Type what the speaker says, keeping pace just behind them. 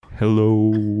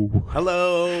Hello.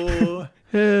 Hello.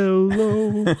 Hello.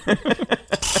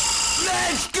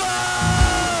 Let's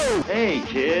go! Hey,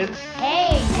 kids.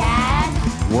 Hey, Dad.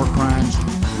 War crimes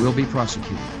will be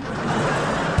prosecuted.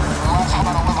 Let's have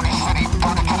a Liberty City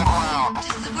burn it to the ground.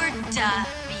 Does the word duh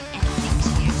mean anything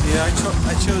to you? Yeah,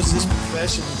 I chose this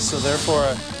profession, so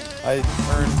therefore I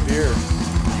earned beer.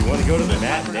 You want to go to the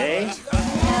matinee?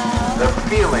 The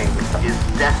feeling is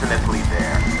definitely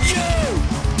there. You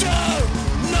don't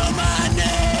know my name!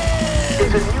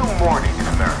 It's a new morning in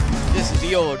America. This is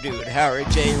the old dude, Howard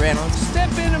J. Reynolds. Step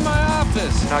into my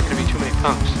office. Not going to be too many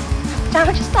punks.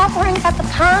 Don't you stop worrying about the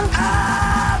punk?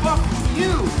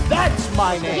 You! That's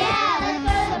my name! Yeah, let's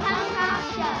go to the punk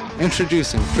rock show.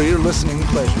 Introducing for your listening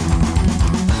pleasure.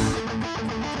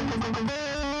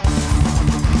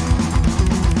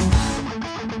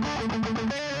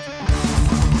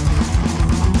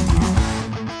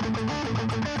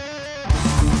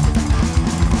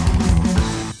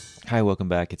 Hi, welcome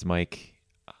back. It's Mike.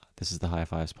 This is the High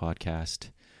Fives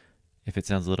podcast. If it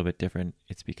sounds a little bit different,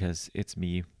 it's because it's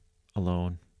me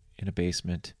alone in a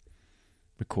basement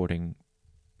recording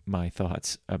my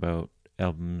thoughts about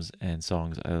albums and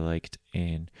songs I liked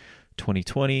in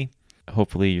 2020.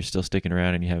 Hopefully you're still sticking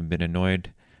around and you haven't been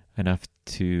annoyed enough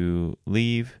to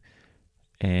leave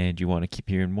and you want to keep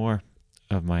hearing more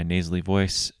of my nasally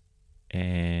voice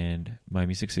and my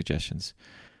music suggestions.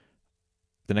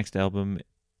 The next album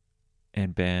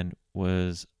and band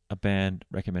was a band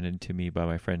recommended to me by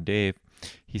my friend Dave.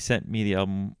 He sent me the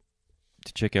album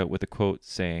to check out with a quote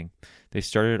saying, "They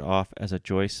started off as a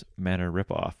Joyce Manor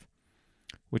ripoff,"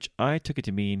 which I took it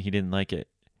to mean he didn't like it,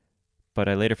 but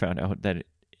I later found out that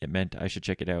it meant I should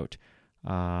check it out.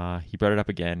 He brought it up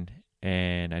again,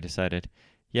 and I decided,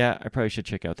 yeah, I probably should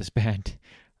check out this band.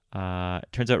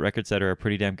 Turns out Record Setter are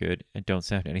pretty damn good and don't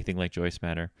sound anything like Joyce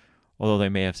Manor, although they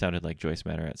may have sounded like Joyce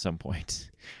Manor at some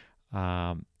point.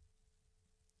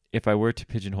 If I were to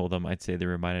pigeonhole them, I'd say they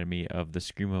reminded me of the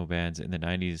screamo bands in the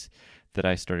 90s that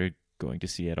I started going to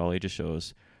see at all ages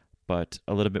shows, but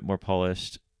a little bit more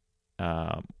polished,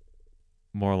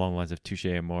 more along the lines of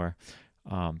Touché Amoré.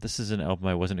 This is an album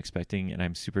I wasn't expecting, and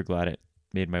I'm super glad it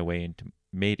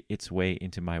made its way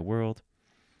into my world.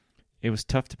 It was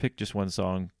tough to pick just one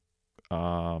song,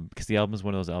 because the album is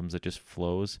one of those albums that just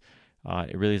flows.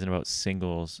 It really isn't about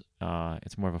singles.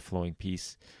 It's more of a flowing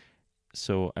piece.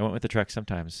 So I went with the track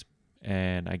Sometimes,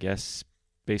 and I guess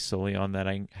based solely on that,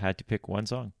 I had to pick one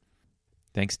song.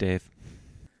 Thanks, Dave.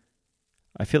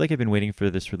 I feel like I've been waiting for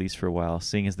this release for a while,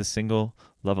 seeing as the single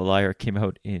Love a Liar came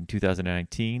out in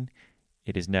 2019.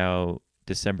 It is now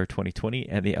December 2020,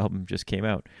 and the album just came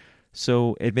out.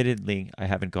 So admittedly, I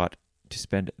haven't got to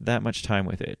spend that much time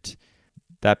with it.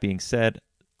 That being said,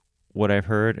 what I've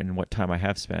heard and what time I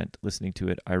have spent listening to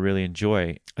it, I really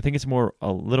enjoy. I think it's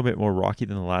a little bit more rocky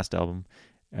than the last album,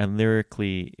 and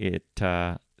lyrically it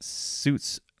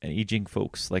suits aging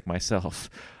folks like myself.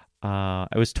 I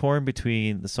was torn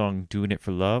between the song Doing It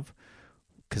for Love,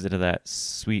 because of that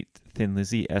sweet Thin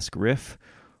Lizzy-esque riff,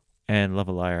 and Love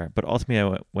a Liar. But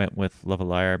ultimately I went with Love a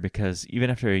Liar because even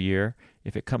after a year,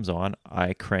 if it comes on,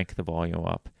 I crank the volume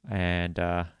up. And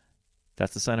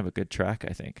that's the sign of a good track,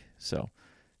 I think. So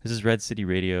this is Red City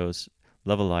Radio's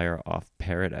Love a Liar off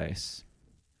Paradise.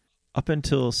 Up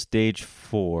until stage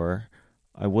 4,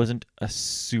 I wasn't a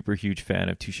super huge fan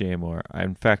of Touché Amoré.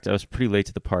 In fact, I was pretty late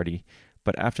to the party.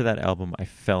 But after that album, I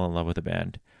fell in love with the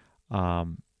band.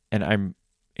 And I'm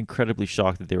incredibly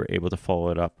shocked that they were able to follow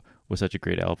it up with such a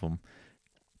great album.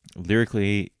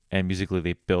 Lyrically and musically,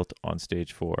 they built on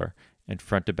stage 4. And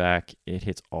front to back, it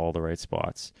hits all the right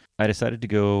spots. I decided to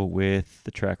go with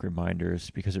the track Reminders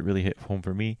because it really hit home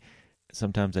for me.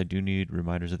 Sometimes I do need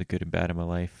reminders of the good and bad in my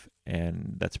life,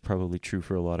 and that's probably true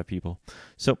for a lot of people.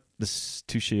 So this is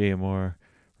Touché Amoré,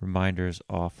 Reminders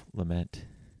off Lament.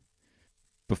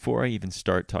 Before I even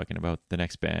start talking about the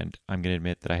next band, I'm going to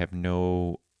admit that I have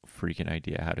no freaking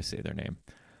idea how to say their name.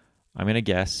 I'm going to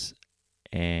guess,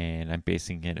 and I'm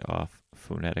basing it off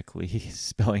phonetically,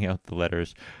 spelling out the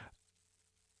letters.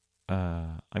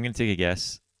 I'm going to take a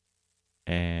guess,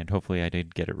 and hopefully I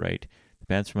did get it right. The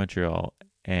band's from Montreal,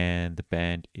 and the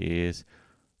band is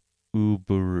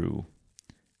Ubaru.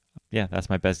 Yeah, that's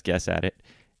my best guess at it.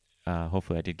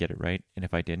 Hopefully I did get it right, and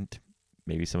if I didn't,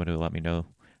 maybe someone will let me know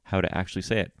how to actually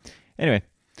say it. Anyway,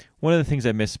 one of the things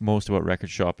I miss most about record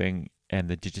shopping and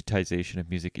the digitization of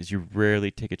music is you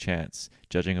rarely take a chance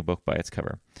judging a book by its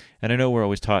cover. And I know we're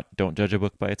always taught don't judge a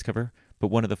book by its cover, but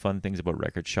one of the fun things about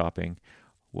record shopping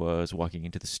was walking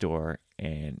into the store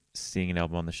and seeing an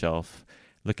album on the shelf,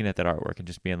 looking at that artwork and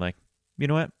just being like, you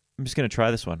know what, I'm just going to try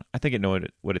this one. I think I know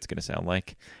what it's going to sound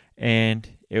like. And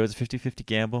it was a 50-50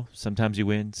 gamble. Sometimes you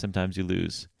win, sometimes you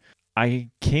lose.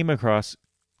 I came across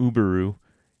Uberu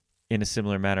in a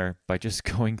similar manner by just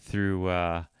going through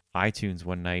iTunes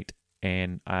one night,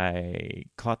 and I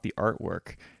caught the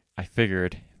artwork. I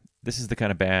figured, this is the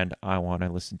kind of band I want to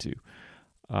listen to.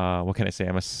 What can I say?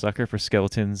 I'm a sucker for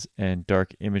skeletons and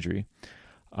dark imagery.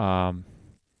 I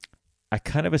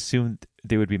kind of assumed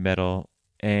they would be metal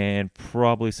and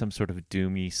probably some sort of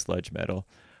doomy sludge metal,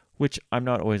 which I'm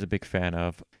not always a big fan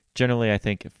of. Generally, I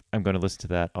think if I'm going to listen to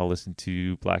that, I'll listen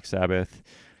to Black Sabbath.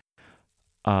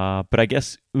 But I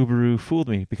guess Uberu fooled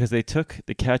me because they took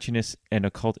the catchiness and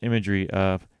occult imagery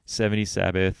of 70s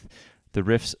Sabbath, the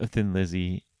riffs of Thin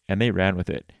Lizzy, and they ran with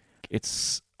it.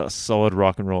 It's a solid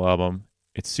rock and roll album.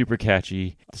 It's super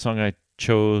catchy. The song I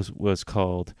chose was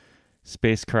called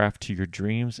Spacecraft to Your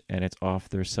Dreams, and it's off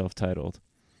their self-titled.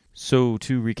 So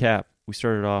to recap, we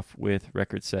started off with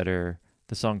Record Setter,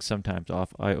 the song Sometimes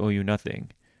off I Owe You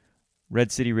Nothing, Red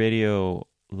City Radio,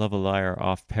 Love a Liar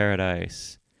off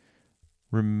Paradise,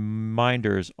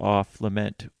 Reminders off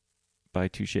Lament by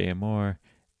Touche Amore,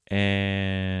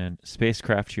 and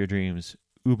Spacecraft to Your Dreams,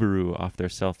 Uberu off their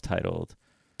self-titled.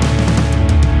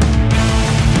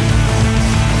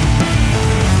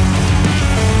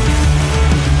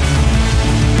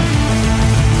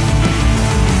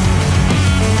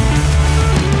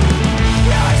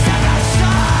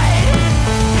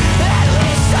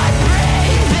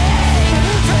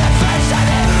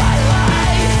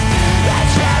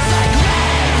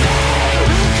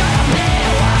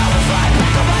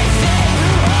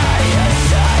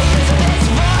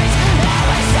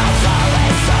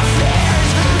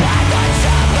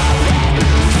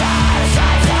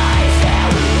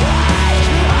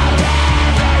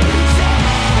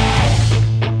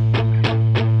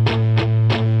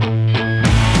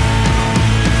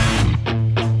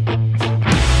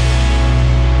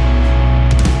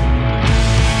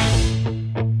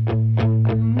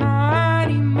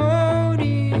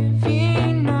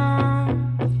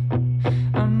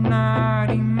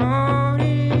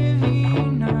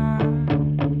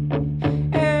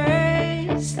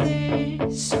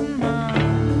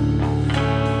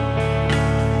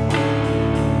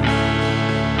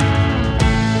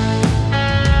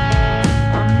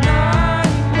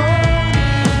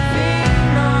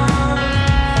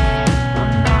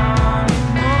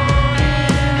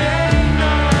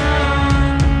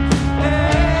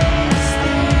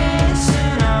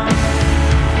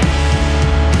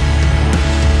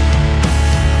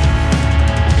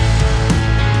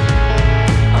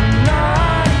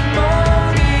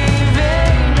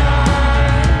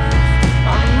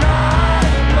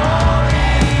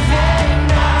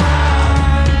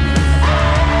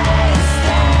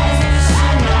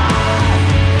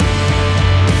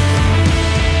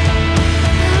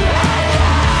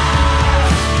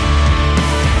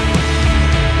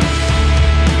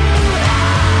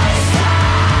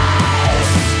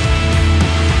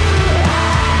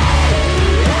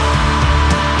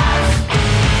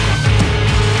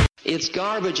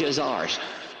 Garbage as art.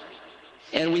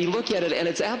 And we look at it and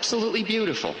it's absolutely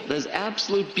beautiful. There's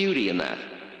absolute beauty in that.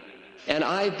 And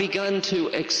I've begun to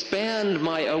expand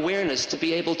my awareness to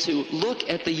be able to look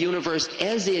at the universe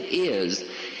as it is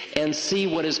and see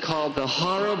what is called the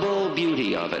horrible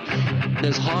beauty of it.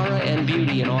 There's horror and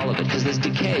beauty in all of it because there's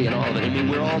decay in all of it. I mean,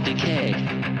 we're all decaying.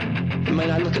 I mean,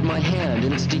 I look at my hand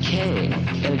and it's decaying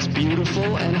and it's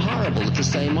beautiful and horrible at the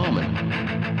same moment.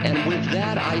 And with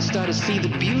that, I start to see the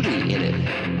beauty in it.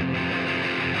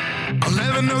 I'll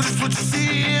never know just what you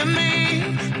see in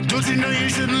me. Don't you know you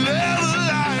shouldn't live a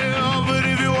lie? But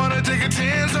if you want to take a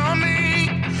chance on me,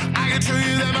 I can show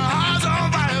you that my heart's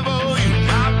on fire for you.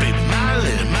 My baby, my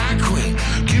lady, my queen.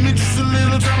 Give me just a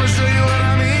little time to show you what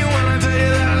I mean. When I tell you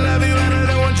that I love you and I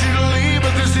don't want you to leave,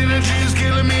 but this energy is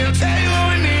killing me. I'll tell you what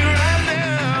we need right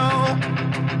now.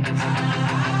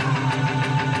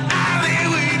 I think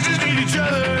we just need each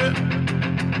other.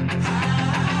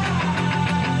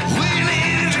 We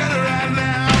need each other right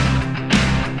now.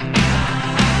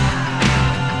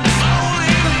 If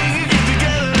only we could get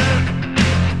together.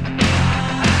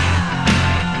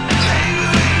 Maybe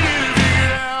we can get it figured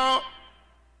out.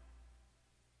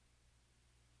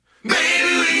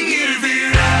 Maybe we can get it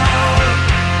figured out.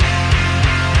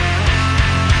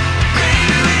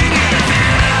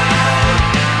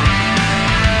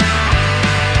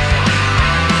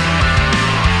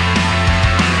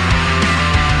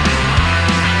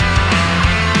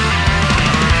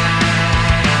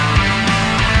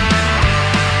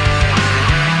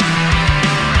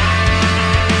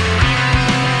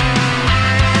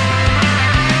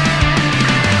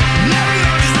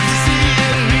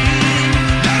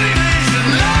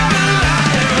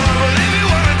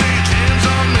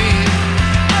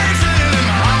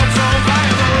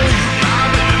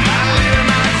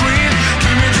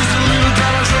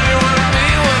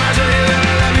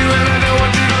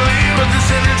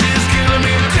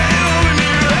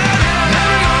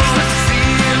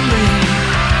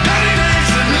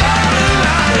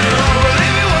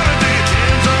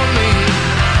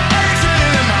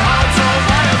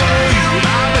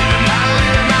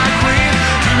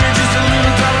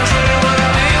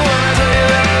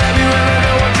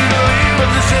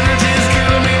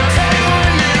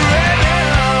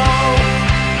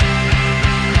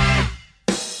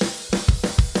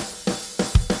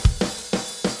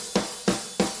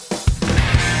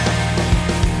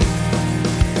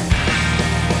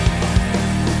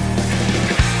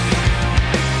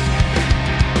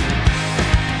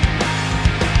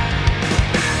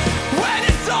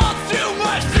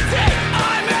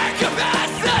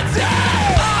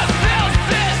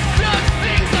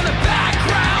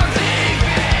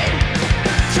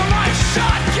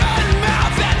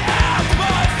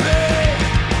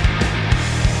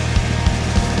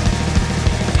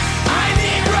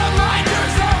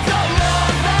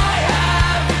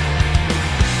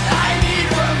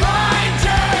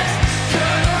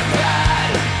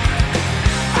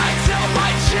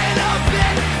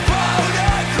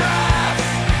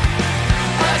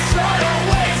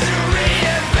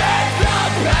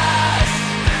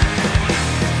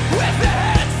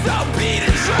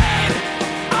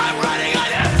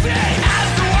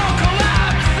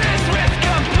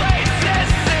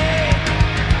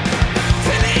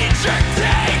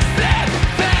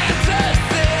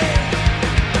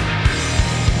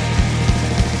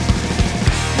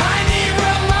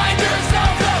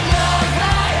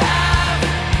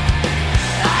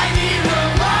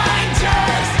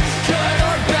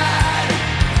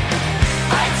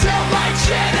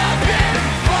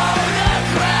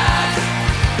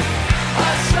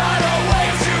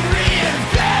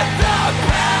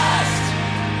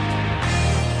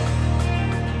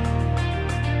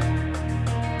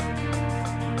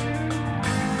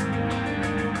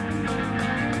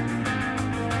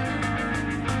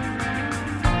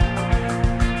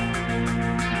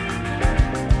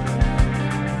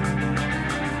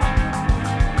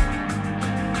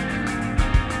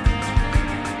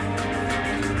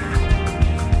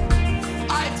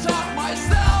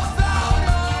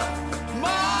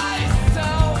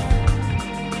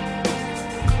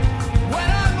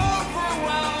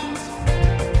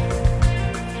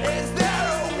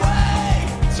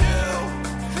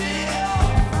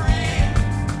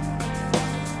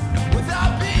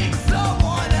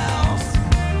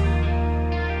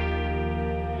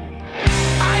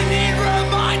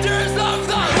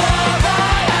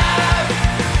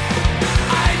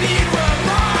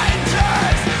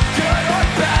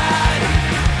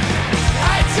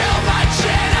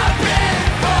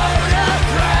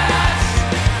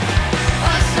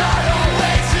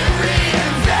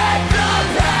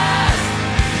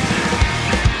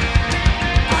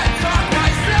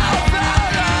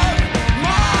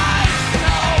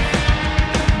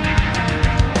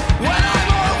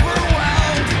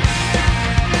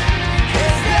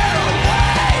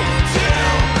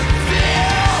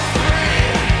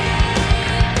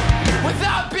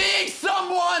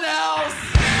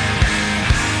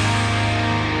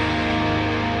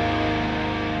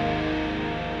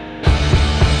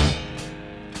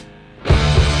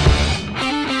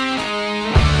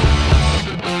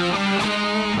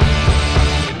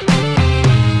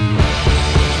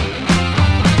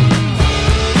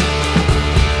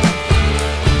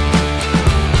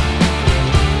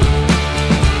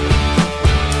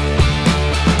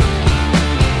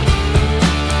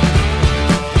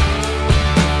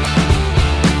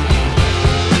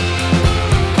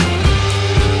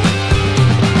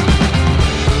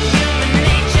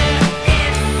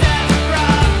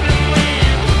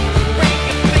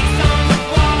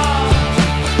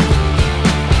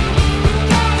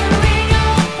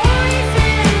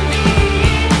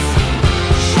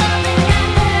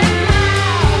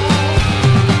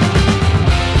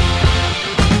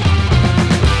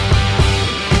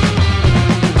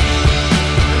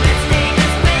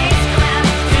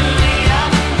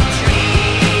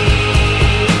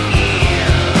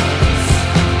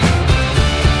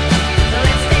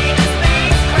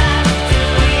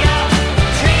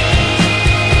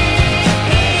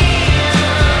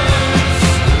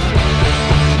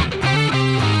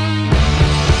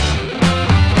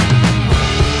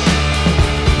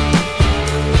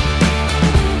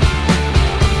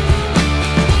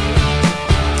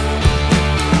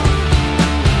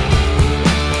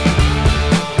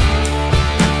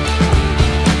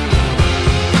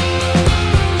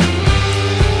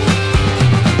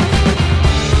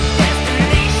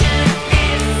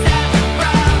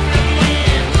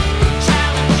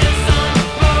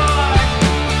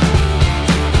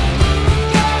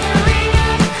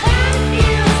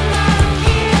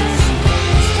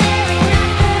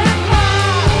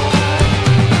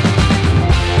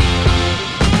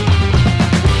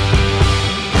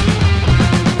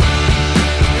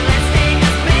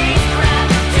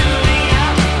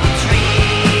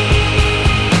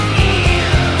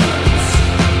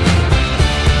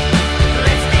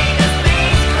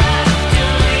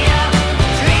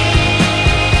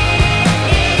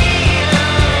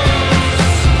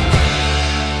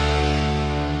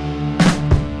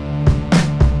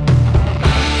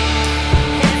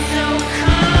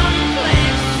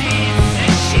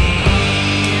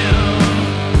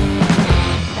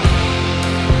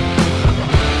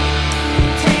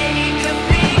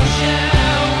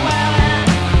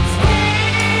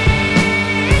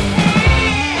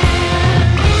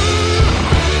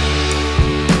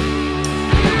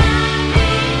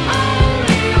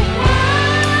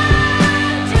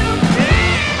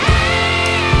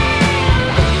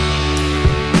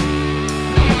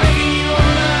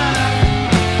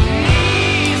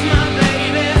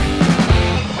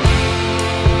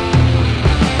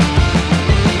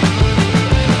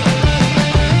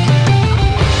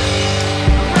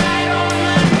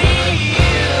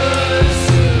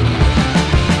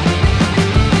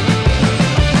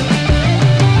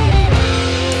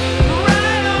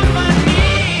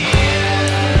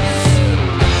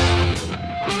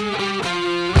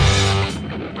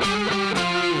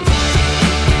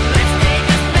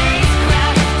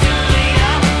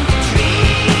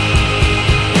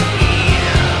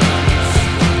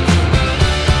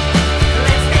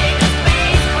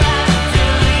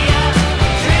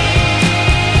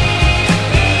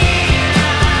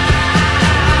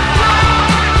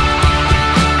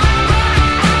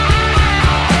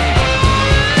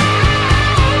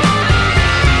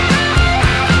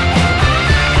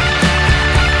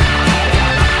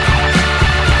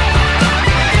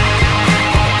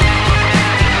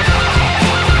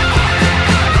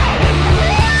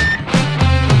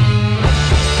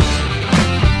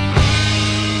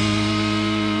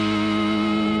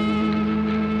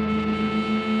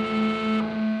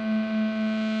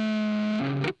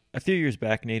 A few years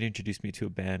back, Nate introduced me to a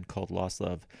band called Lost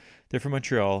Love. They're from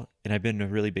Montreal, and I've been a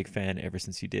really big fan ever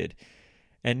since he did.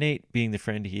 And Nate, being the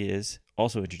friend he is,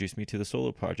 also introduced me to the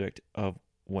solo project of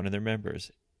one of their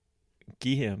members,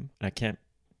 Guillaume. I can't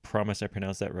promise I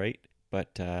pronounced that right,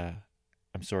 but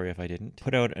I'm sorry if I didn't.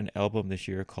 Put out an album this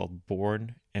year called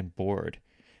Born and Bored.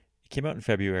 It came out in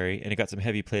February, and it got some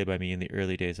heavy play by me in the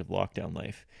early days of lockdown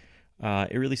life.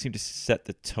 It really seemed to set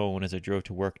the tone as I drove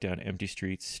to work down empty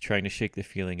streets, trying to shake the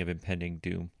feeling of impending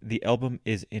doom. The album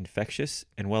is infectious,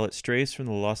 and while it strays from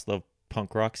the Lost Love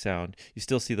punk rock sound, you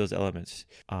still see those elements.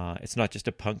 It's not just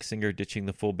a punk singer ditching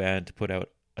the full band to put out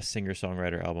a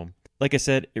singer-songwriter album. Like I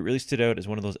said, it really stood out as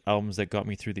one of those albums that got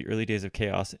me through the early days of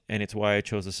chaos, and it's why I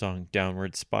chose the song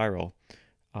Downward Spiral.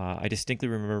 I distinctly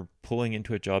remember pulling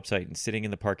into a job site and sitting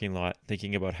in the parking lot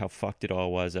thinking about how fucked it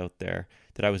all was out there,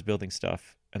 that I was building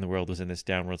stuff and the world was in this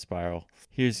downward spiral.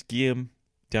 Here's Guillaume,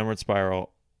 Downward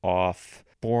Spiral, off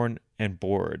Born and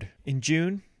Bored. In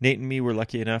June, Nate and me were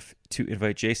lucky enough to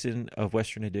invite Jason of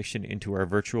Western Addiction into our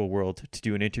virtual world to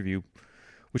do an interview,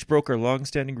 which broke our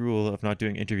long-standing rule of not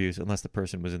doing interviews unless the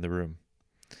person was in the room.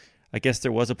 I guess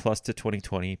there was a plus to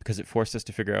 2020 because it forced us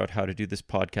to figure out how to do this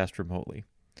podcast remotely.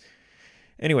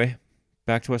 Anyway,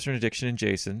 back to Western Addiction and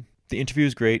Jason. The interview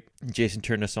was great. Jason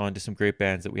turned us on to some great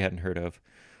bands that we hadn't heard of.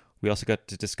 We also got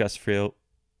to discuss Fail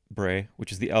Bray,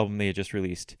 which is the album they had just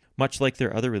released. Much like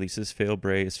their other releases, Fail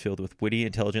Bray is filled with witty,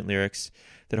 intelligent lyrics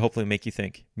that hopefully make you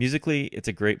think. Musically, it's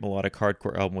a great melodic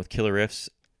hardcore album with killer riffs,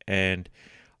 and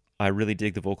I really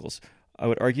dig the vocals. I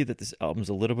would argue that this album is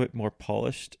a little bit more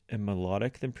polished and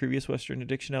melodic than previous Western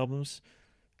Addiction albums,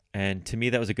 and to me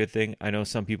that was a good thing. I know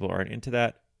some people aren't into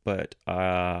that, but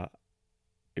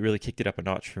it really kicked it up a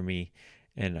notch for me,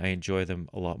 and I enjoy them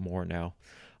a lot more now.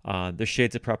 There's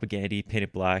shades of Propaganda,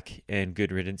 Painted Black, and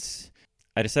Good Riddance.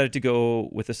 I decided to go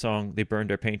with the song They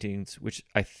Burned Our Paintings, which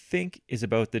I think is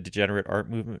about the degenerate art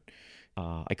movement.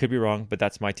 I could be wrong, but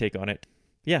that's my take on it.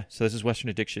 Yeah, so this is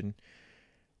Western Addiction.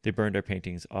 They Burned Our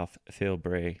Paintings off Fail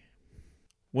Bray.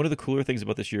 One of the cooler things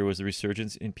about this year was the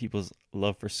resurgence in people's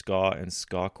love for ska and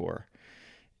ska-core.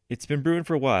 It's been brewing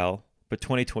for a while, but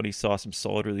 2020 saw some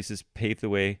solid releases pave the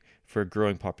way for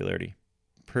growing popularity.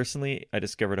 Personally, I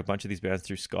discovered a bunch of these bands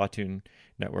through Skatoon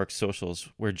Network socials,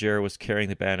 where Jer was carrying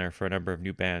the banner for a number of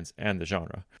new bands and the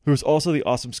genre. There was also the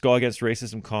awesome Ska Against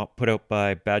Racism comp put out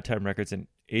by Bad Time Records and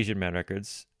Asian Man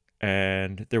Records,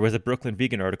 and there was a Brooklyn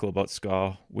Vegan article about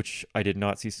ska, which I did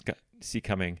not see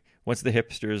coming. Once the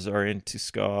hipsters are into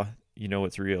ska, you know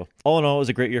it's real. All in all, it was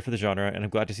a great year for the genre, and I'm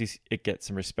glad to see it get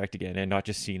some respect again, and not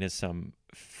just seen as some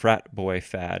frat boy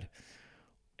fad.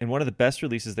 And one of the best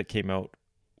releases that came out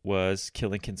was Kill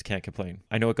Lincoln's Can't Complain.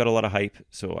 I know it got a lot of hype,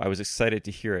 so I was excited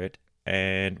to hear it,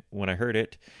 and when I heard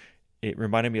it, it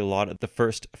reminded me a lot of the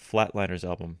first Flatliners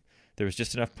album. There was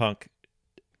just enough punk,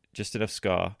 just enough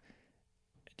ska,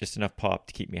 just enough pop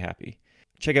to keep me happy.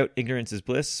 Check out Ignorance is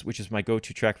Bliss, which is my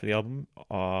go-to track for the album.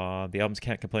 The album's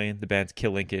Can't Complain, the band's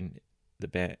Kill Lincoln,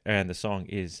 and the song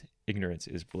is Ignorance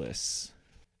is Bliss.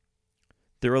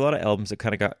 There were a lot of albums that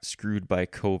kind of got screwed by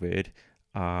COVID,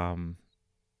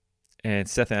 and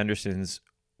Seth Anderson's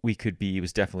We Could Be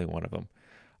was definitely one of them.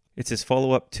 It's his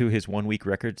follow-up to his One Week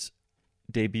Records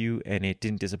debut, and it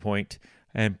didn't disappoint.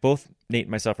 And both Nate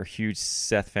and myself are huge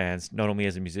Seth fans, not only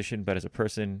as a musician, but as a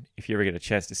person. If you ever get a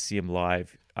chance to see him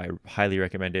live, I highly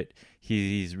recommend it.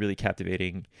 He's really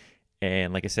captivating,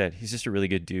 and like I said, he's just a really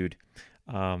good dude.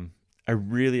 I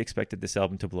really expected this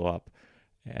album to blow up,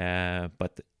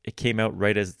 but it came out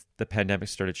right as the pandemic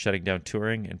started shutting down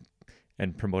touring,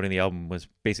 and promoting the album was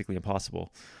basically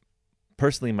impossible.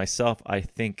 Personally, myself, I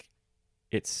think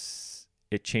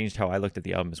it changed how I looked at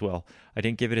the album as well. I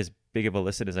didn't give it as big of a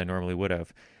listen as I normally would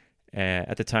have.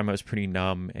 At the time, I was pretty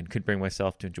numb and couldn't bring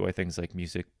myself to enjoy things like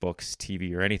music, books,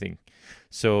 TV, or anything.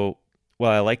 So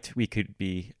while I liked We Could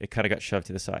Be, it kind of got shoved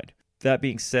to the side. That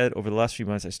being said, over the last few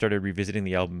months, I started revisiting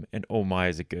the album, and oh my,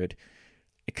 is it good.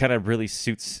 It kind of really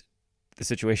suits the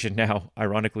situation now.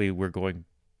 Ironically, we're going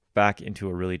back into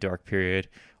a really dark period,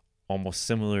 almost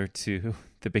similar to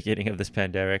the beginning of this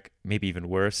pandemic, maybe even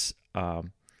worse.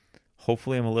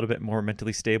 Hopefully I'm a little bit more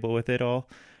mentally stable with it all,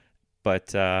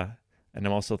 but and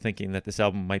I'm also thinking that this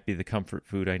album might be the comfort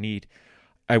food I need.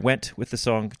 I went with the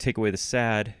song Take Away the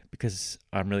Sad because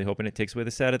I'm really hoping it takes away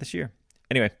the sad of this year.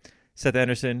 Anyway, Seth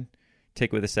Anderson,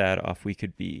 Take Away the Sad off We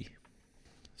Could Be.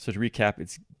 So to recap,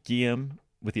 it's Guillaume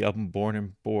with the album Born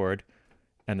and Bored,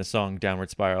 and the song Downward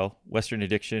Spiral. Western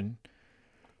Addiction,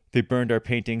 They Burned Our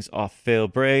Paintings off Fail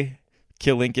Bray.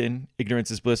 Kill Lincoln,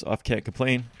 Ignorance is Bliss off Can't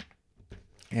Complain.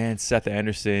 And Seth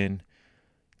Anderson,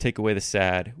 Take Away the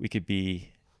Sad. We Could Be.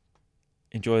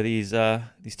 Enjoy these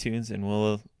tunes, and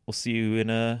we'll we'll see you in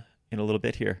a little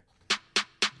bit here.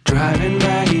 Driving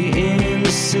raggy in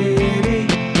the city,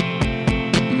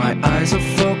 my eyes are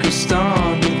focused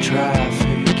on the traffic.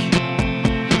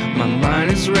 My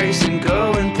mind is racing,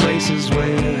 going places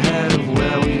way ahead of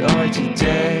where we are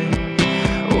today.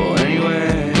 Well,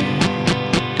 anyway,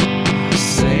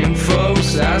 same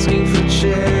folks asking for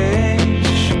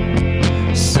change,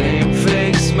 same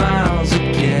fake smiles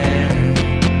again.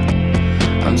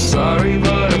 I'm sorry,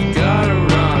 but I've gotta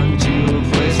run to a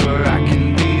place where I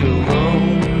can be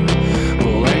alone.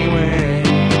 Well, anyway,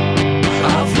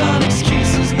 I'll find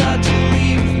excuses not to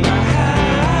leave my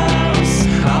house.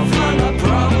 I'll find my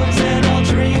problems and I'll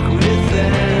drink with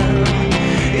them.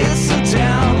 It's a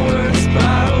downward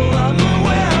spiral.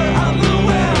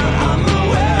 I'm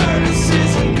aware this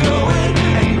isn't going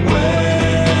anywhere.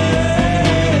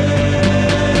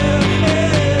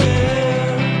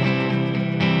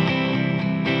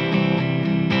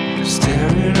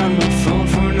 Staring at my phone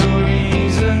for no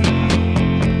reason,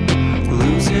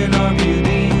 losing our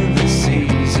beauty in the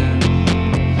season.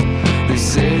 They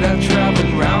say that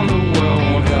traveling around the world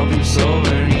won't help you solve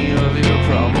any of your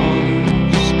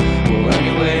problems. Well,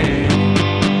 anyway,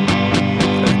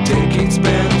 a decade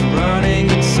spent running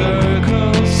in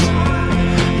circles,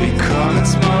 becoming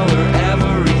smaller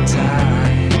every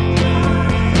time.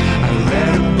 I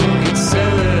read a book, it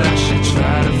said that I should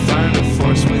try to find the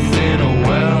force within a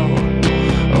well.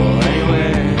 Oh,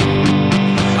 anyway,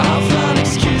 I'll find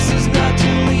excuses not to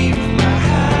leave my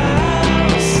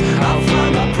house. I'll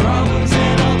find my problems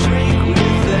and I'll drink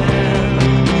with them.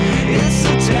 It's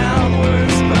a downward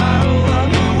spiral.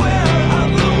 I'm aware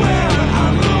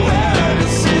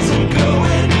this isn't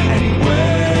going anywhere.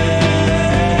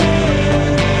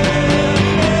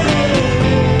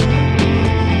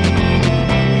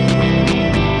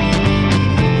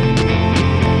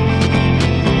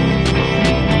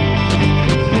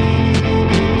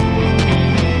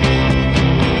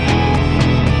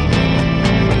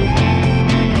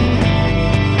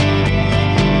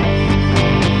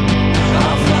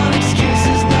 I'll find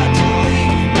excuses not to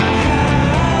leave my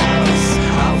house.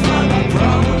 I'll find my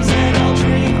problems and I'll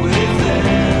drink with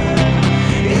them.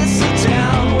 It's a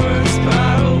downward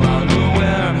spiral.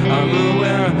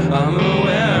 I'm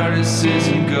aware this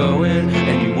isn't going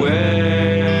anywhere.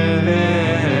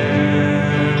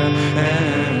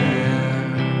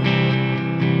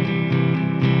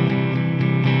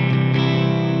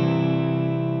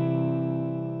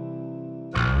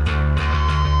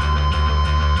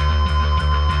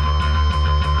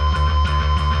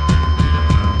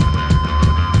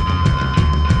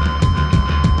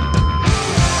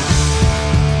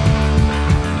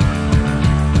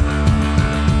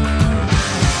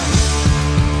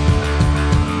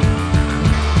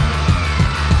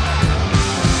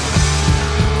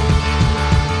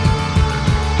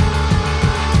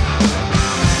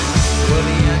 Well,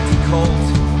 the anti-cult,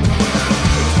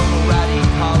 eternal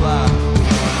radical,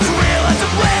 real as a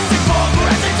plastic bomb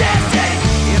residing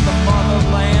in the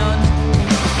motherland.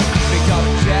 Become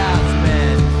a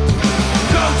jazzman.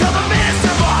 Go tell the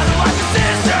minister on like a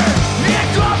sister.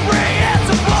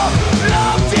 Incomprehensible.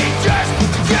 No teachers,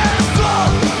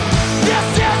 useful. This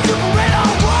is super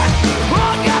on what?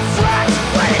 All got tracks.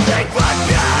 What do you think for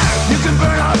sure? You can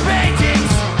burn our paintings.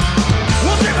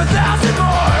 We'll dream 1,000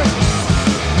 more.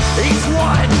 Each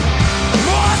one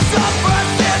more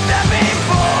subversive than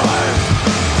before.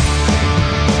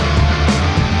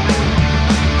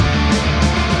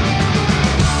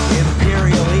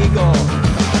 Imperial eagle,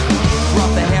 drop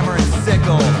the hammer and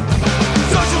sickle.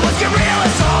 Socialist get real,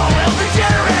 it's all ill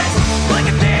degenerate. Like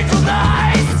a cathedral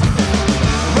night,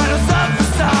 rhinos of the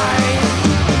side.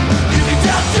 You can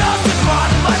tell justice,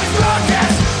 modern life is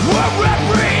protest. We're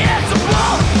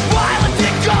reprehensible, violent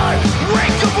in color,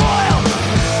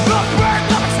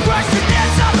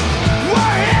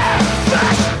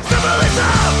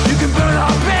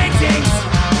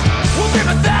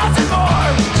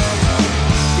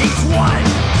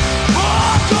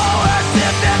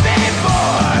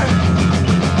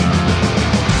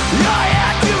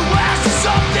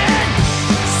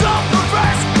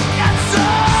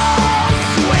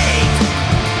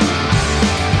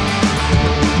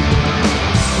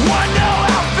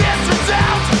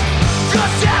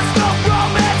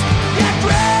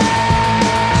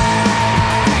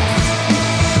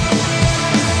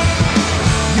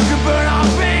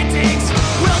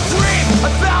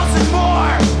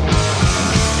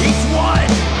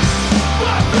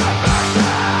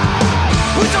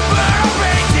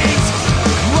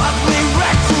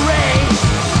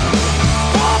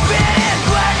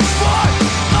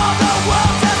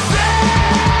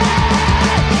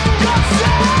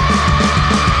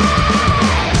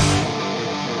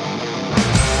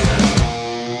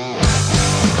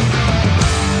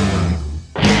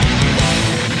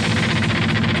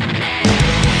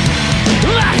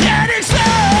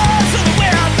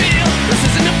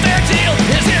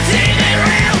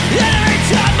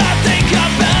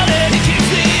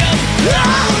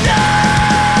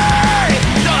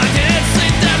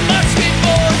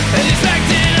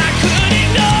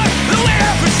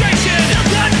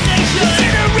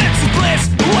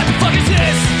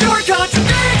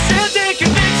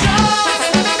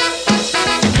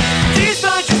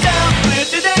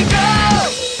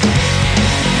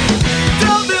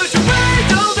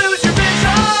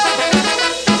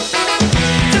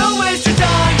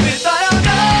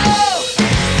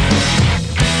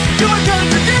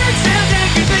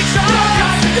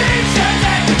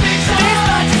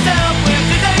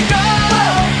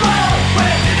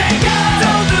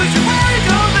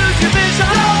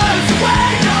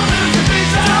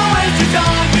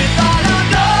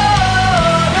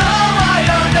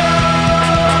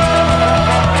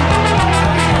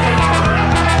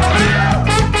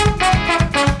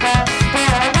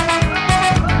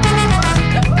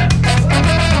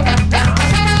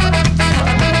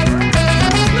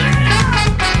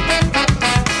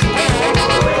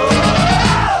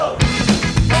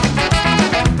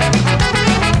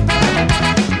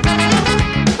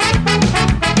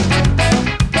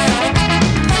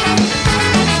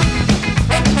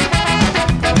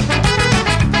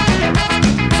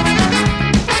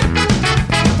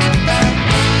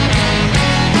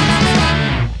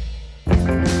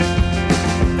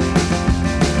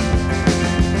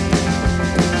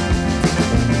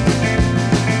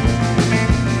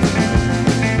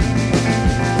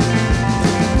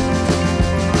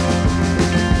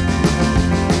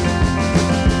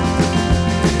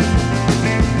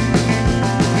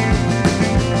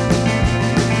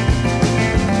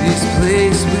 this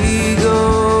place we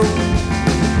go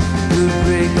could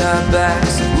break our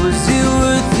backs. Was it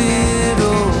worth it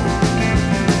all?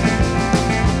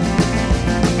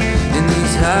 In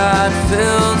these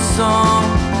heartfelt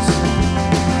songs,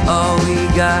 all we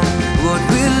got, what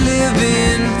we're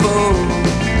living for.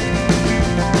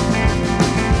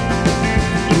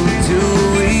 Do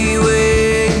we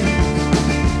wait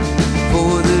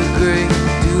for the great?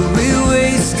 Do we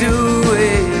waste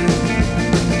away?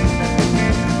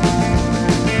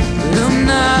 But I'm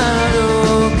not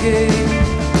okay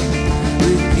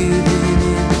with giving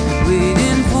in,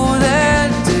 waiting for that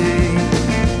day.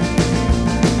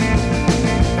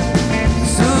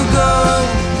 So go,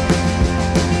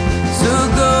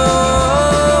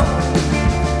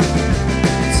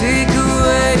 take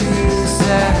away the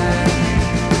sad.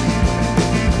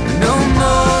 No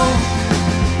more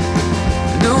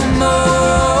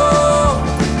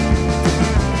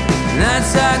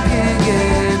nights I can't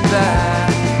get back.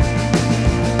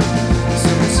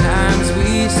 Sometimes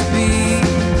we speak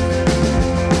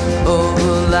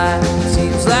over life,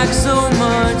 seems like so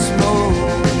much more,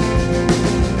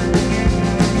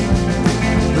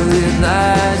 but it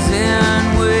lies in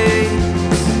wait,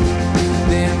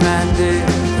 been right there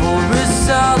for us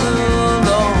all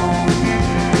along.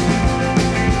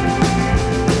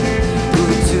 Who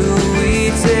do we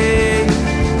take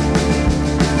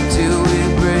till we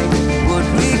break what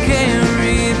we can't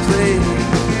replace?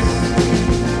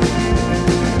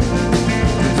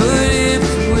 But if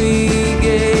we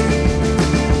gave,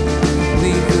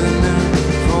 we could learn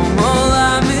from all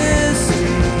our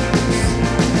mistakes.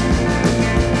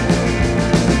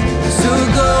 So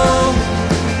go,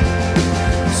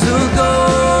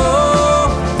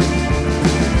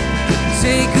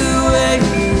 take away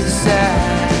the sad.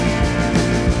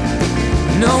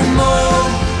 No more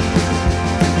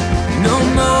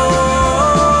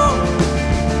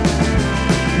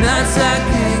nights I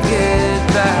can't get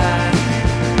back.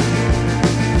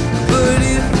 But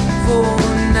if for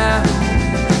now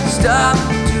stop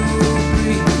to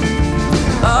breathe,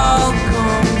 all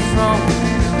come from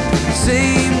the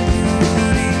same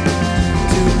beauty,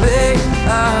 to lay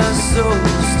our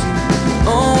souls to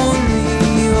only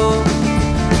hope,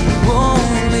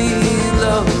 only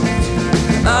love.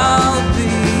 I'll be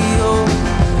home,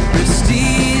 rest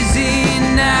easy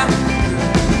now,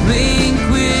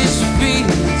 relinquish feet,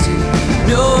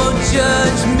 no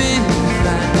judgment,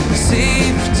 find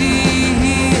safety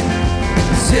here.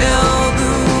 Tell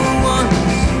the ones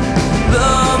you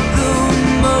love the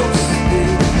most, they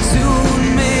soon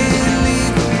may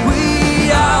leave. We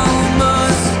all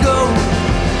must go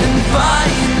and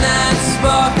find that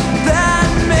spark that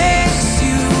makes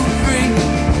you free,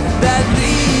 that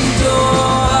leads your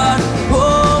heart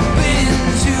hoping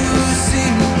to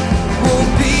see.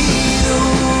 We'll be the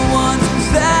ones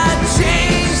that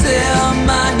change their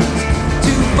minds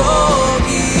to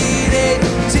forget it,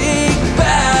 take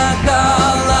back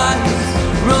our lives.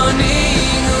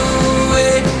 Running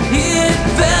away, it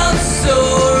felt so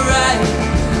right,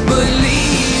 but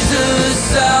leaves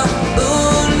us out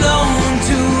alone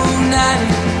tonight.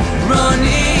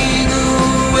 Running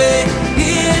away,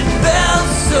 it felt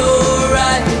so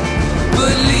right,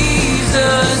 but leaves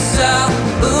us out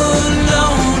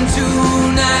alone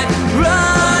tonight.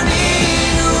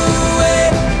 Running away,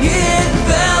 it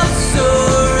felt so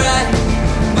right,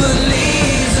 but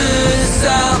leaves us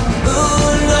out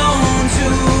alone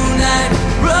tonight.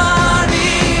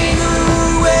 Running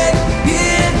away,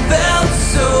 it felt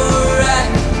so right,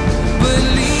 but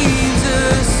leaves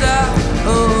us out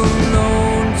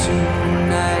alone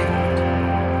tonight.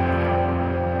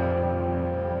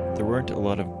 There weren't a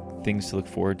lot of things to look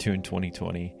forward to in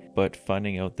 2020, but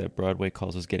finding out that Broadway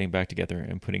Calls was getting back together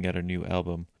and putting out a new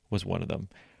album was one of them.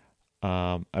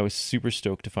 I was super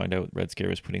stoked to find out Red Scare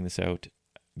was putting this out,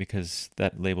 because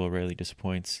that label rarely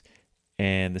disappoints,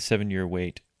 and the 7-year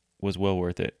wait was well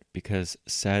worth it, because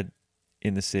Sad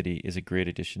in the City is a great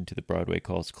addition to the Broadway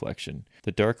Calls collection.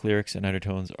 The dark lyrics and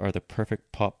undertones are the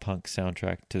perfect pop-punk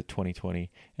soundtrack to 2020,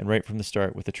 and right from the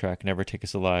start with the track Never Take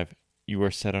Us Alive, you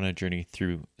are set on a journey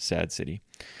through Sad City.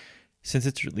 Since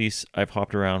its release, I've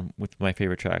hopped around with my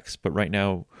favorite tracks, but right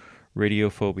now,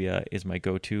 Radiophobia is my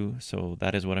go-to, so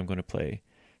that is what I'm going to play.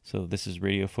 So this is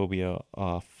Radiophobia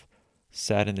off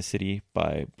Sad in the City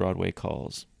by Broadway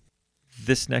Calls.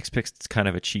 This next pick's kind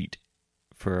of a cheat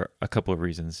for a couple of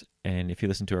reasons, and if you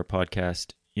listen to our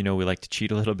podcast, you know we like to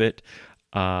cheat a little bit.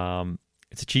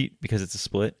 It's a cheat because it's a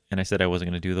split, and I said I wasn't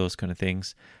going to do those kind of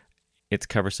things. It's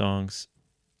cover songs.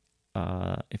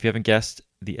 If you haven't guessed,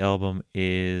 the album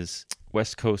is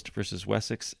West Coast versus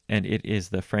Wessex, and it is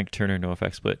the Frank Turner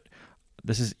NoFX split.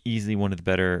 This is easily one of the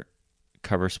better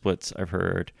cover splits I've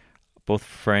heard. Both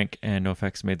Frank and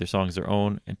NoFX made their songs their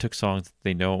own and took songs that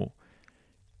they know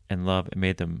and love and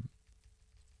made them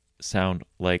sound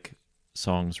like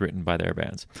songs written by their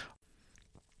bands.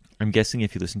 I'm guessing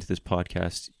if you listen to this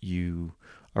podcast, you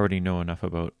already know enough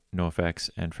about NoFX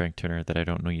and Frank Turner that I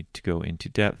don't need to go into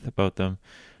depth about them.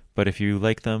 But if you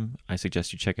like them, I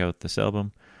suggest you check out this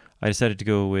album. I decided to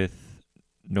go with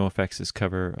NoFX's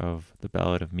cover of The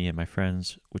Ballad of Me and My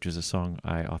Friends, which is a song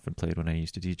I often played when I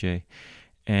used to DJ.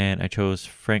 And I chose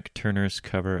Frank Turner's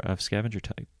cover of Scavenger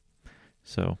Type.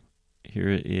 So here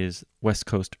is West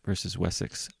Coast versus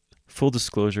Wessex. Full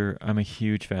disclosure, I'm a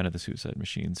huge fan of the Suicide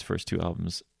Machines' first two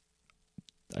albums.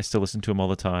 I still listen to them all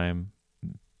the time.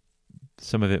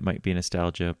 Some of it might be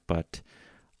nostalgia, but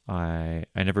I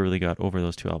never really got over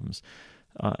those two albums.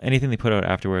 Anything they put out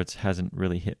afterwards hasn't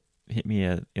really hit me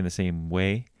in the same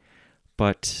way,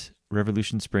 but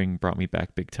Revolution Spring brought me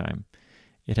back big time.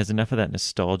 It has enough of that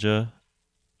nostalgia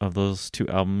of those two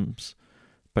albums,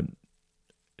 but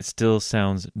it still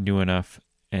sounds new enough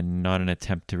and not an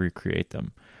attempt to recreate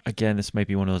them. Again, this might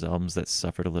be one of those albums that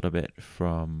suffered a little bit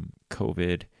from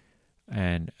COVID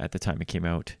and at the time it came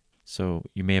out, so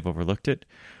you may have overlooked it.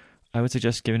 I would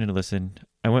suggest giving it a listen.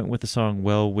 I went with the song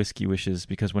Well Whiskey Wishes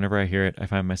because whenever I hear it, I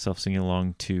find myself singing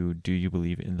along to Do You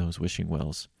Believe in Those Wishing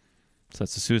Wells? So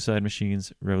that's the Suicide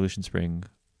Machines, Revolution Spring,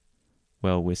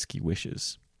 Well Whiskey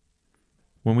Wishes.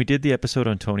 When we did the episode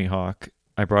on Tony Hawk,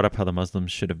 I brought up how the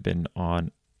Muslims should have been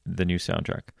on the new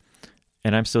soundtrack.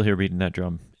 And I'm still here beating that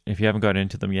drum. If you haven't got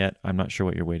into them yet, I'm not sure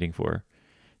what you're waiting for.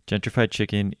 Gentrified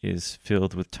Chicken is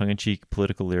filled with tongue-in-cheek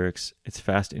political lyrics. It's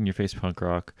fast in-your-face punk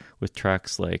rock with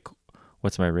tracks like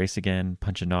What's My Race Again,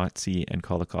 Punch a Nazi, and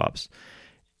Call the Cops.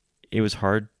 It was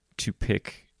hard to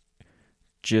pick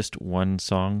just one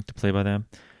song to play by them,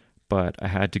 but I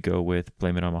had to go with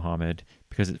Blame It on Muhammad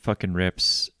because it fucking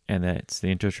rips, and that's the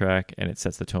intro track, and it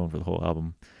sets the tone for the whole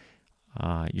album.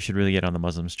 You should really get on the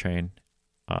Muslims train.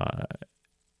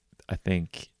 I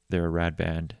think they're a rad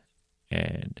band,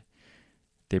 and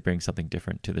they bring something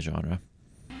different to the genre.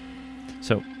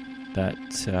 So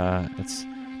that's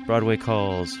Broadway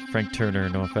Calls, Frank Turner,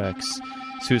 NoFX,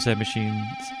 Suicide Machines,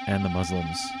 and the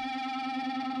Muslims.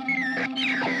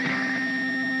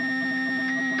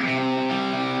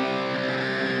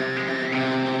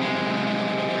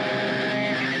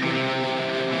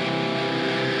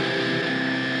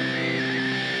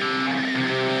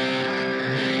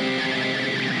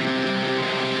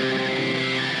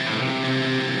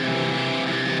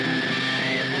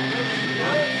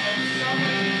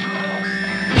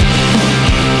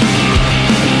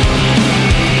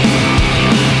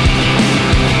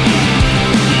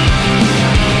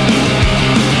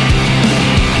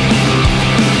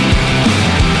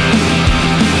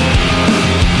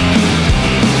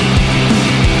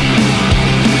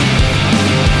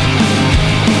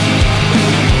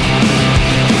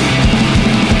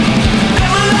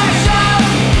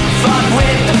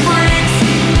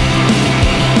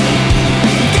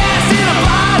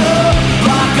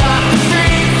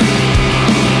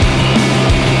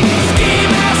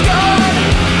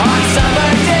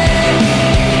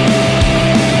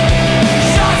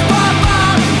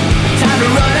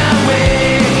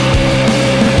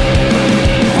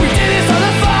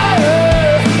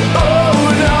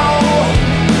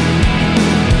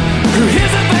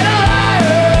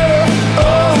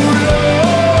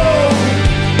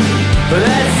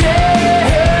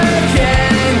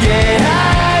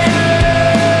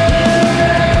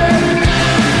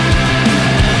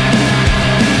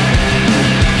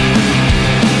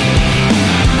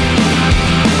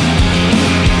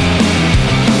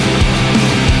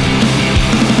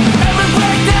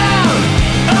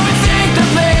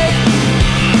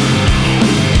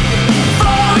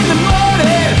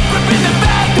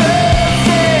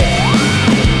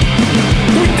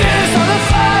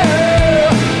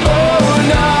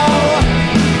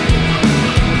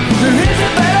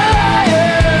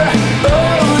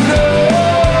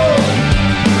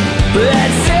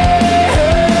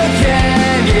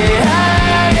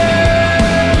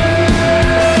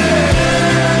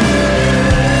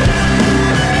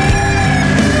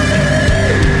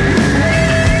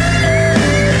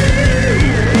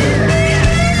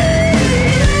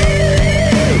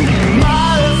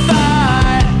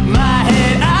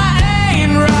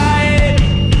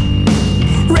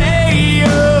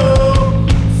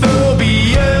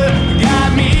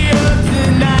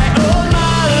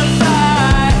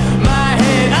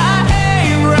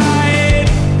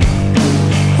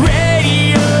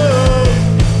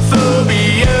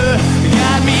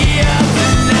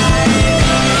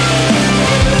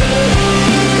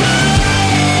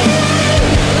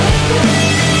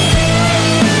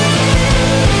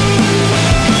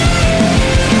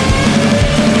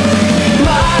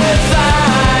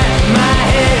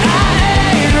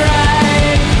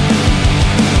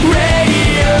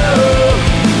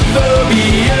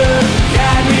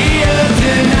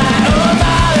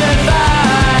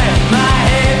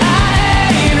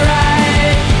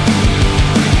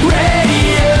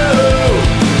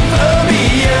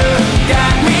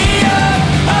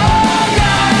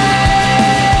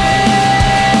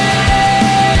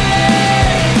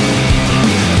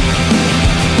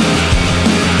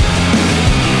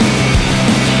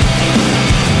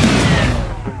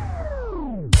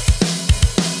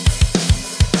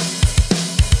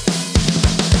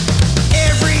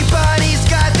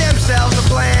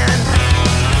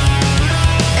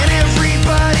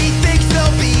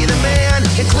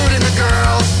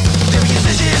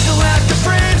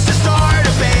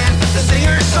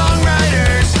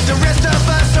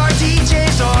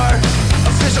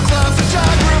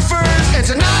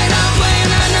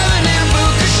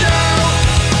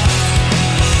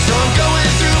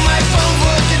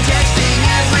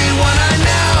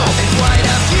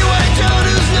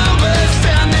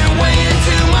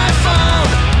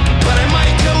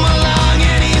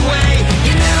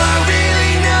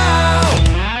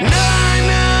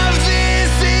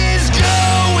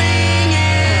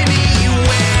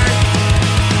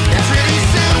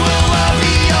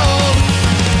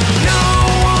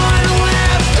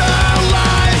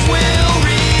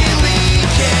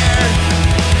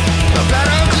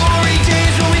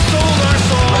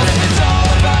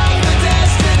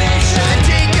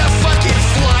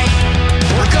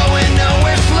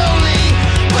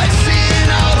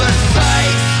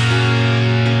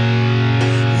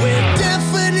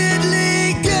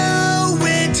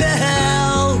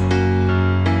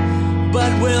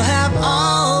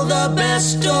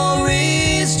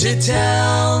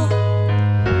 hell.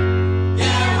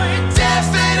 Yeah, we're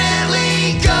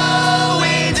definitely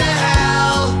going to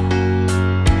hell.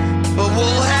 But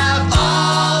we'll have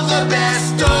all the best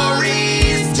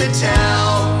stories to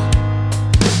tell.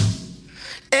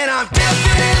 And I'm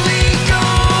definitely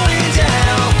going to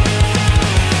hell.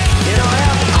 And I'll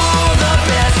have all the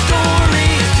best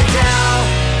stories to tell.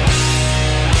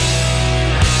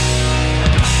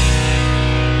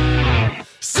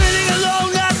 Sitting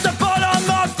alone at the bottom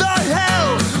of the hill,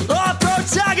 our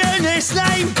protagonist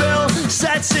named Bill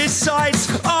sets his sights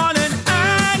on an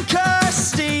anchor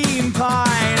steam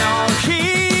pine. All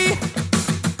he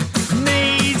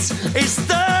needs is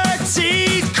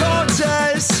 13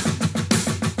 quarters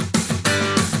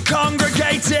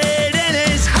congregated in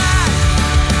his hat.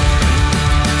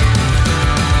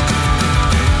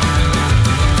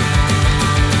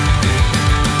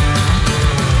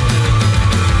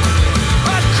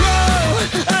 A crow,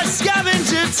 a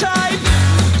scavenger type,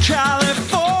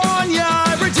 California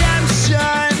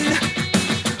redemption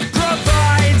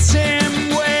provides him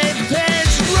with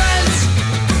his rent,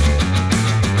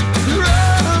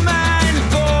 room and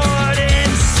board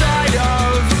inside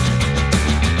of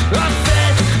a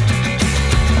fifth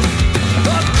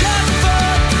of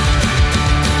comfort.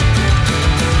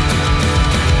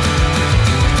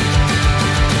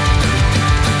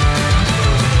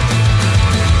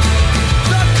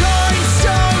 The coins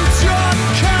don't drop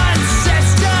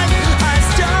consistent, as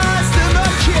does the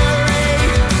mercury.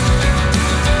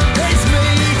 His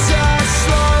meter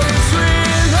slows,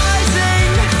 realizing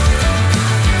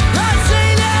I've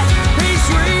seen it, he's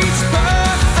reached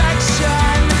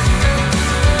perfection.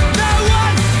 No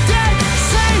one did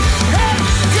see him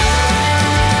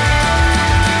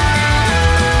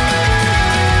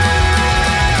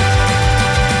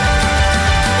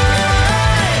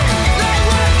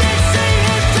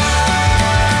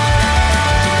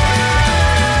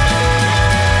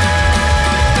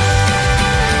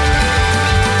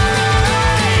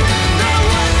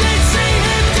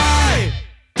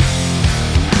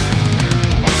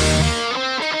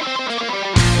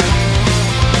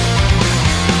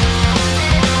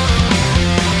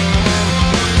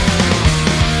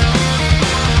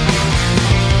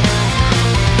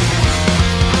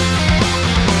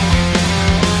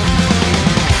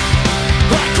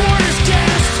like quarters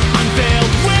cast,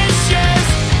 unveiled wishes,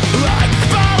 like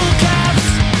bottle caps.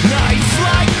 Nights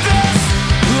like this,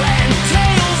 land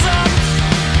tails up,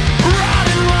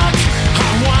 rotten luck. I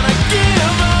wanna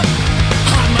give up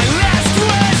on my last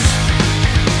wish.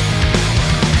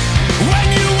 When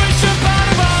you wish upon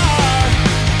a bar,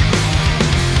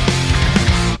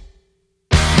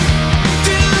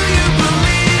 do you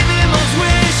believe in those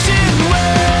wishing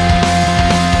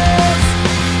wells?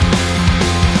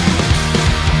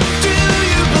 Do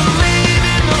you believe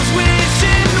in those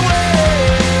wishing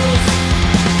wells?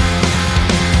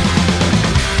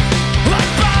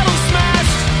 Like bottles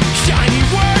smashed, shiny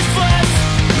worthless.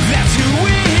 That's who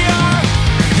we are.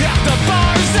 At the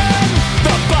bars and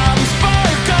the bottom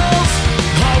sparkles,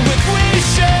 all with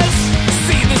wishes.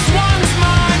 See, this one's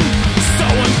mine, so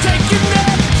I'm taking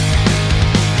it.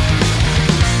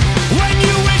 When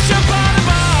you wish upon a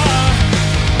bar,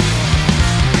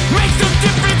 makes no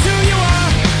difference who you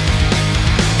are.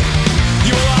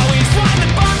 You'll always wind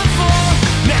up on the floor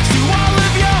next to all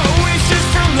of your wishes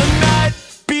from the night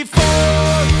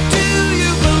before. Do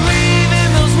you believe in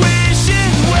those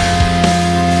wishing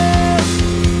wells?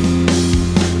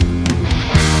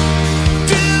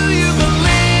 Do you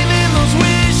believe in those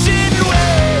wishing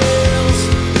wells?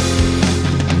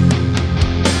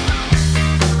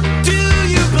 Do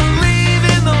you believe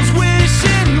in those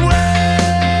wishing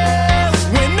wells?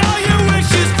 When all your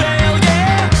wishes fail,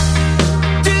 yeah.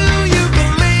 Do you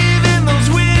believe in those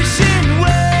wishing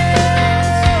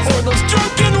wells? Or those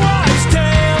drunken wives'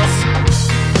 tales?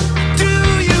 Do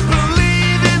you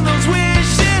believe in those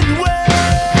wishing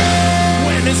wells?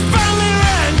 When it's finally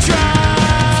run dry,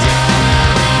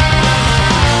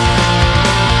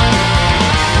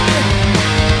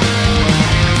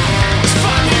 it's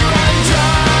finally run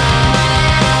dry.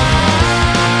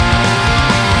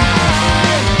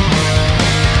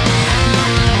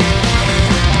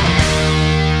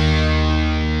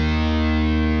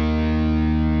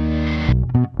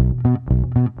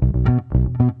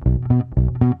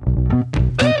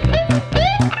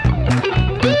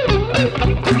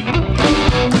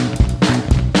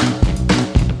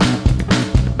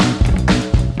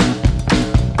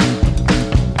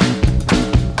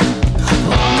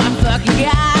 Oh my fucking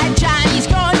God, Chinese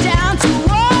going down to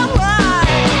Walmart.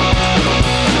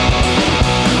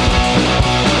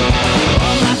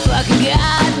 Oh my fucking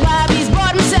God, Bobby's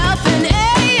bought himself an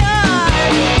AR.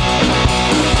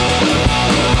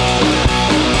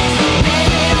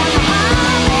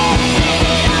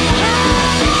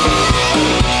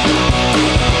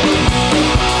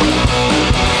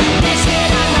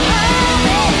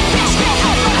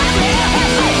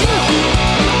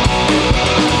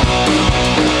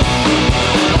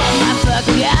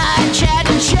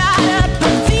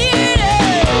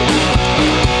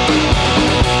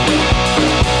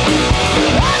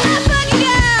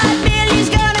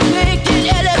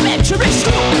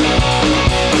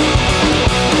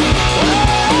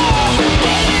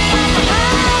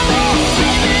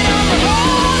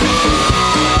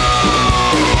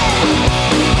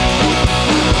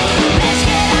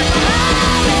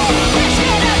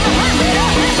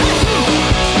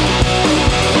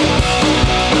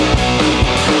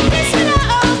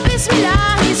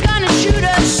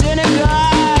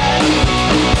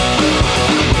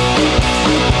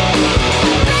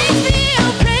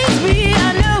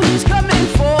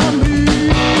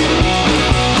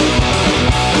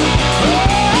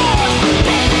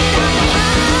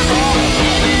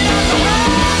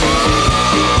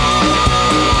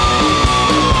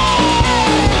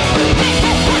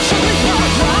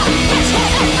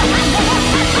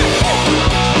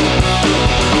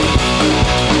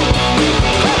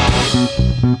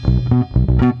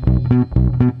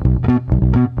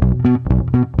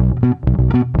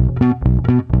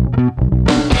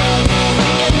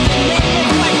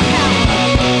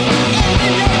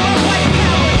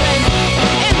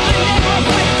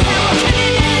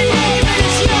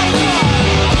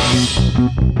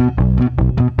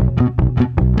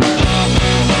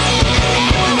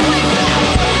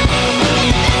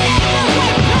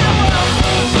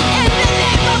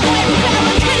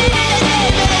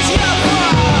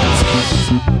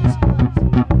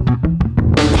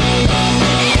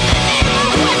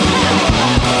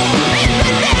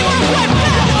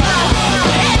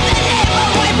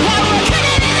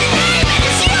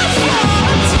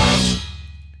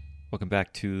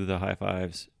 back to the High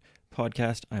Fives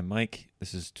podcast. I'm Mike.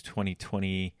 This is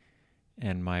 2020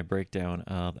 and my breakdown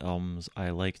of albums I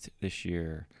liked this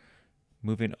year.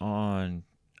 Moving on,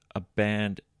 a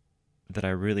band that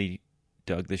I really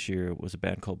dug this year was a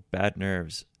band called Bad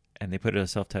Nerves, and they put out a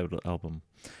self-titled album.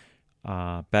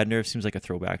 Bad Nerves seems like a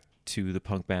throwback to the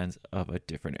punk bands of a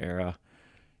different era.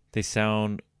 They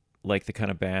sound like the kind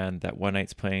of band that one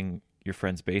night's playing your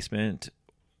friend's basement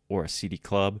or a seedy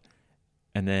club,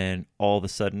 and then all of a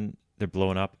sudden they're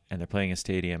blowing up and they're playing a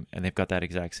stadium, and they've got that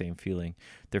exact same feeling.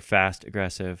 They're fast,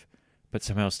 aggressive, but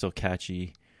somehow still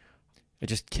catchy. I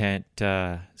just can't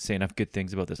say enough good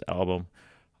things about this album.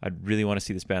 I really want to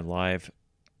see this band live,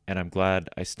 and I'm glad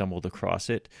I stumbled across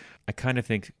it. I kind of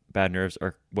think Bad Nerves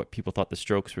are what people thought the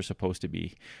Strokes were supposed to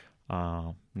be.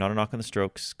 Not a knock on the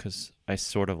Strokes, because I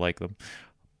sort of like them,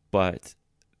 but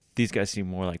these guys seem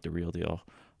more like the real deal.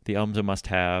 The album's a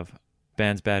must-have.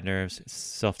 Band's Bad Nerves, it's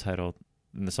self-titled,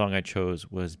 and the song I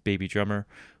chose was Baby Drummer,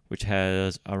 which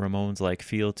has a Ramones-like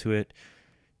feel to it.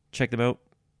 Check them out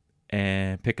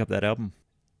and pick up that album.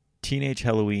 Teenage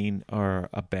Halloween are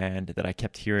a band that I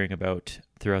kept hearing about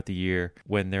throughout the year.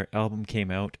 When their album came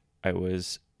out, I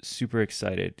was super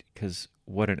excited because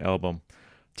what an album.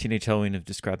 Teenage Halloween have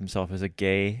described themselves as a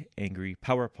gay, angry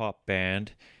power pop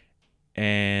band,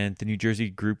 and the New Jersey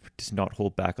group does not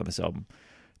hold back on this album.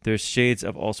 There's shades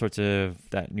of all sorts of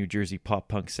that New Jersey pop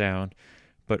punk sound,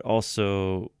 but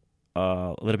also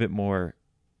a little bit more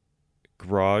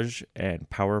garage and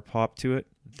power pop to it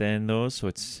than those.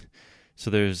 So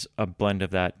there's a blend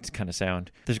of that kind of sound.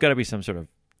 There's got to be some sort of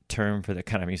term for that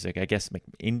kind of music. I guess like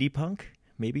indie punk,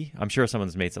 maybe. I'm sure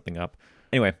someone's made something up.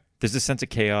 Anyway, there's this sense of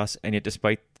chaos, and yet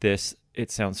despite this,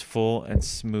 it sounds full and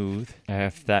smooth,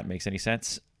 if that makes any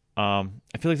sense. I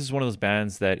feel like this is one of those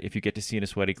bands that if you get to see in a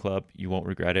sweaty club, you won't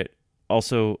regret it.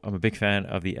 Also, I'm a big fan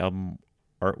of the album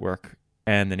artwork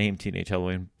and the name Teenage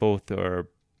Halloween. Both are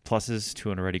pluses to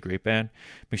an already great band.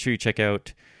 Make sure you check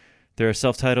out their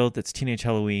self-titled, it's Teenage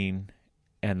Halloween,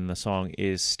 and the song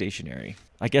is Stationary.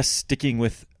 I guess sticking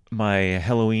with my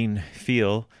Halloween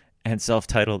feel and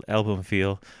self-titled album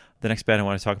feel, the next band I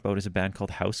want to talk about is a band called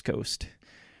House Ghost.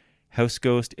 House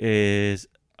Ghost is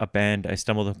a band I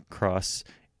stumbled across,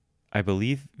 I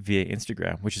believe, via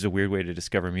Instagram, which is a weird way to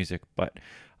discover music, but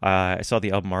I saw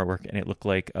the album artwork and it looked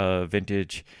like a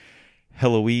vintage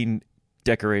Halloween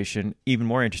decoration. Even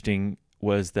more interesting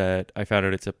was that I found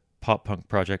out it's a pop punk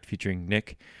project featuring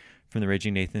Nick from the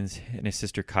Raging Nathans and his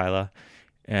sister Kyla,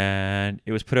 and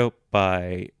it was put out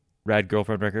by Rad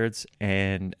Girlfriend Records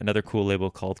and another cool label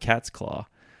called Cat's Claw.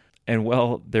 And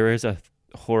while there is a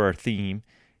horror theme,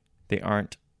 they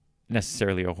aren't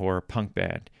necessarily a horror punk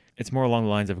band. It's more along the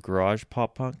lines of garage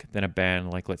pop punk than a band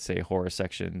like, let's say, Horror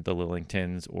Section, the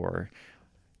Lillingtons, or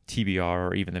TBR,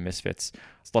 or even the Misfits.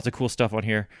 There's lots of cool stuff on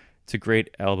here. It's a great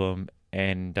album,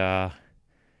 and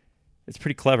it's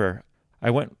pretty clever.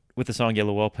 I went with the song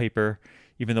Yellow Wallpaper,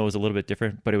 even though it was a little bit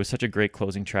different, but it was such a great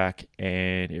closing track,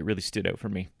 and it really stood out for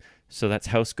me. So that's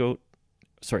House Ghost,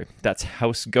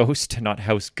 not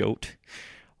House Goat.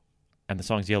 And the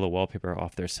song's Yellow Wallpaper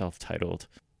off their self-titled.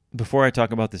 Before I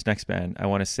talk about this next band, I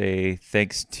want to say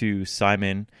thanks to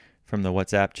Simon from the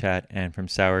WhatsApp chat and from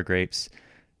Sour Grapes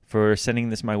for sending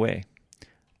this my way.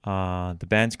 The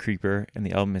band's Creeper, and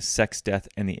the album is Sex, Death,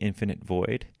 and the Infinite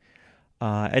Void.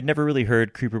 I'd never really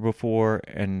heard Creeper before,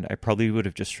 and I probably would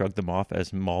have just shrugged them off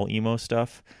as mall emo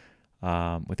stuff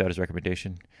without his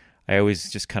recommendation. I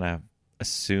always just kind of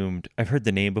assumed, I've heard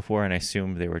the name before, and I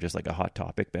assumed they were just like a Hot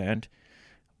Topic band,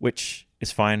 which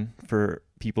is fine for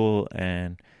people,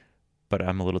 but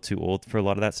I'm a little too old for a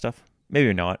lot of that stuff.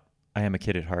 Maybe not. I am a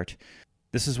kid at heart.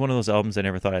 This is one of those albums I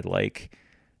never thought I'd like,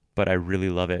 but I really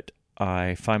love it.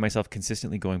 I find myself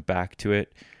consistently going back to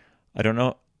it. I don't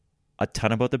know a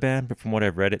ton about the band, but from what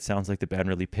I've read, it sounds like the band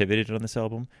really pivoted on this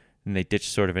album, and they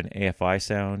ditched sort of an AFI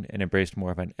sound and embraced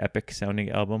more of an epic sounding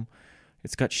album.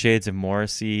 It's got shades of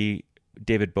Morrissey,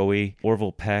 David Bowie,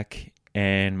 Orville Peck,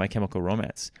 and My Chemical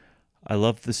Romance. I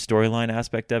love the storyline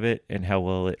aspect of it and how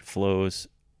well it flows.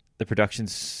 The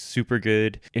production's super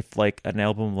good. If like an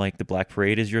album like The Black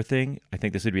Parade is your thing, I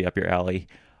think this would be up your alley.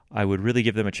 I would really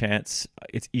give them a chance.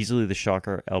 It's easily the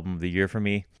shocker album of the year for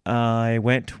me. I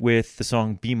went with the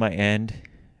song Be My End,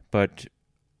 but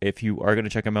if you are going to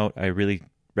check them out, I really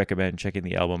recommend checking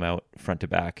the album out front to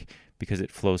back because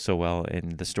it flows so well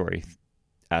and the story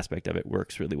aspect of it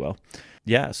works really well.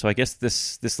 Yeah, so I guess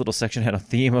this little section had a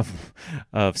theme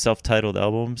of self-titled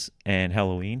albums and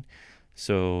Halloween.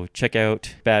 So check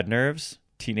out Bad Nerves,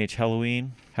 Teenage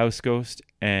Halloween, House Ghost,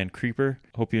 and Creeper.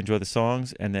 Hope you enjoy the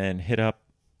songs, and then hit up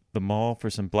the mall for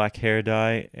some black hair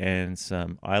dye and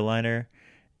some eyeliner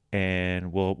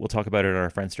and we'll talk about it on our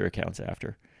Friendster accounts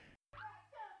after.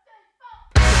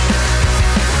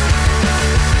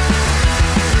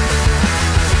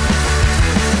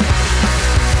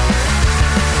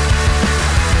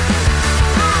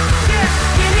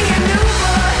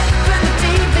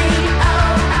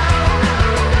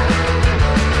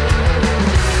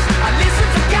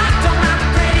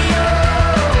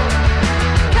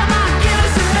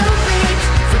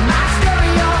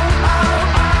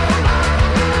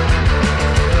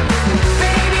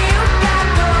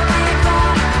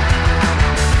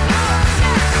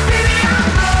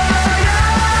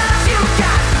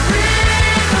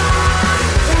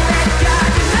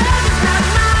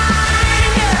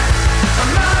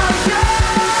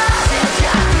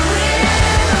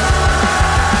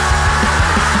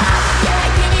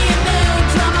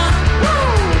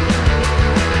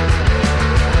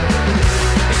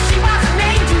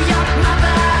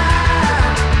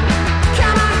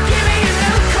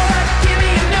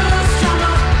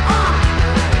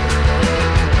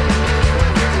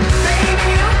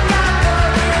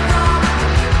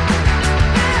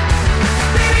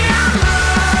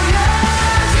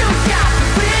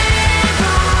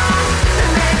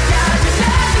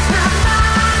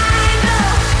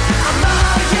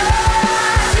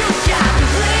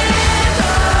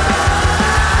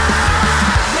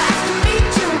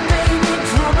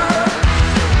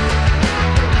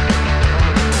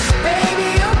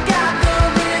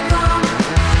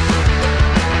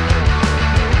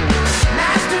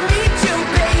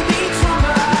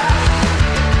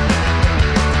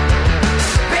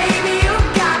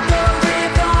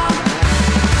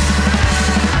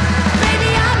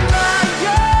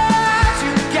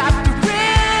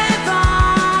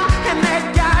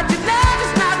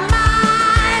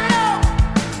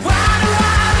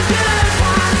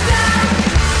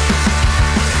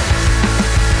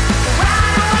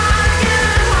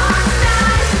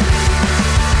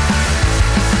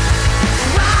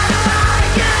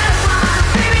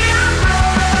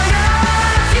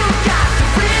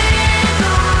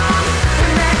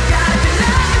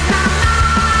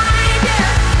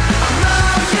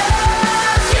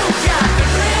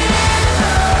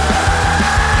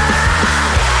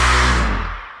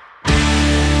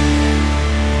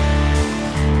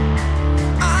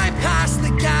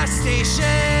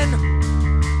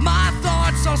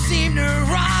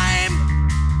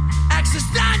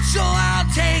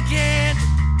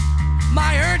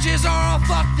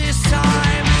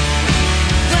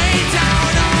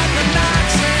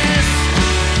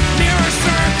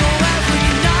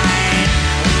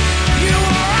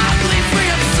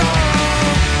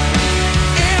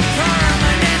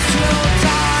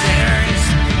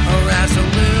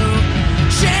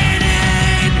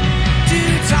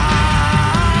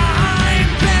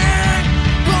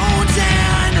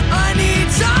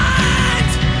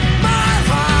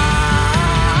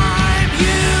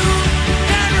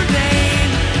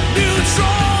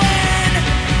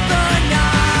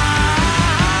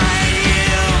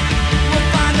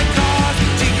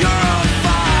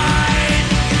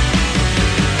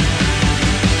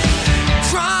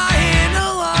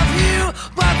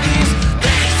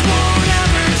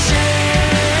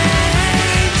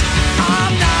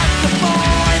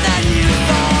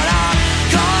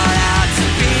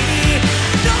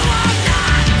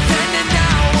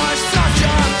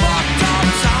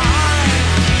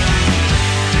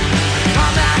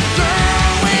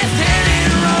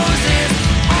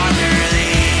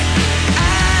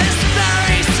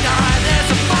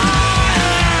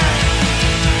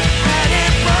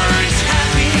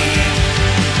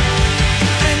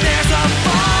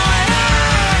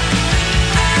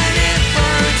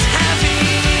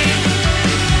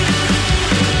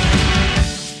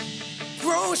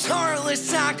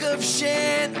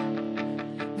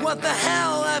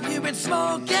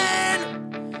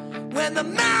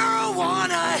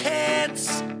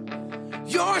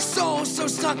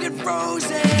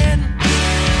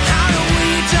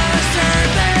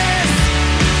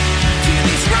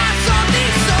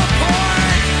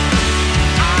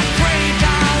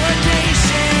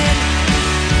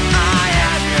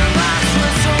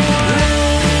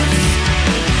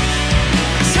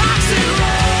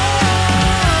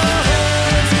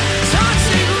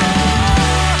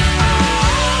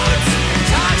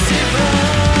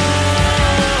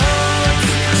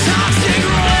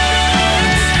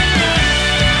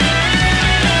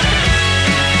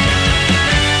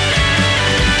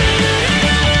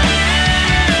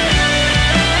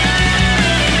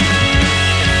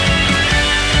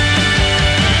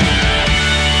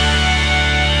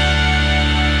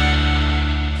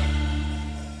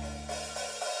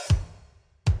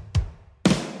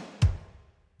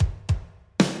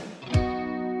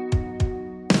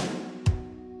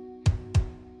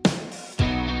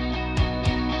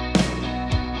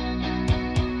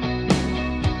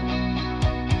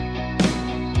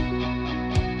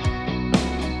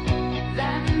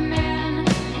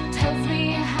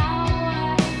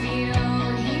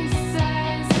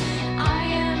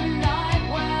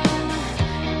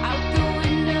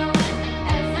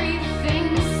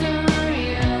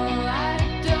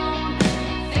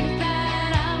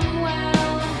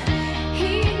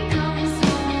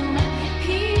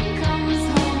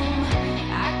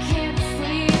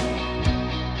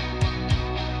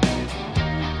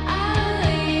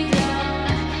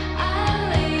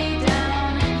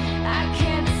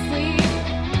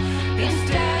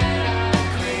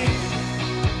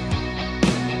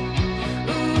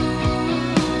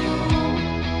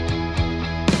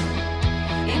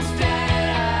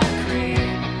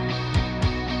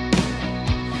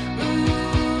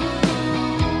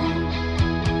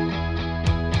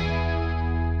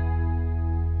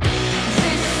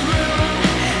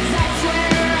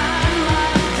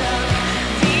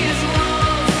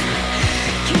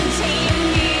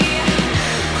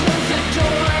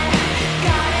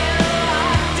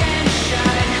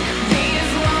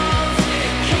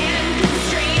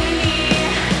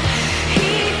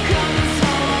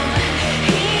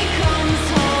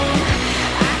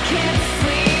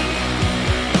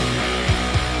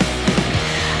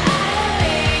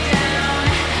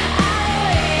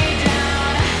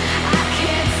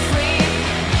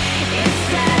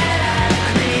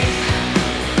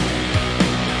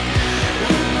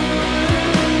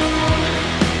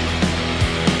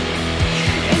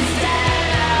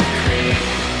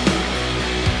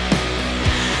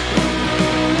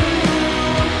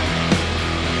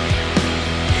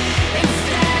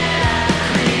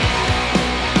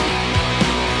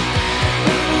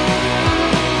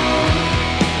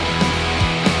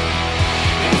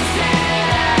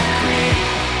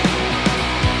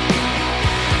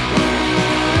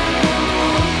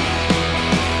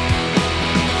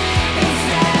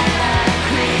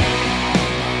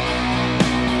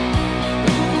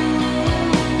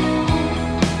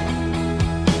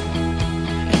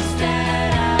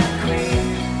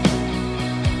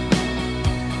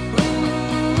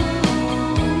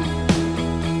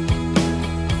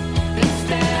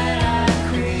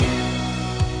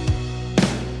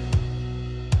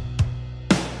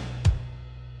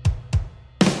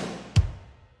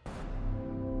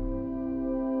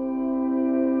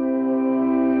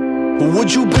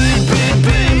 Would you be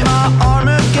my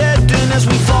Armageddon as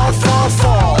we fall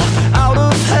out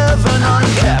of heaven,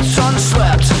 unkept,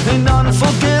 unslept, and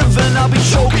unforgiven? I'll be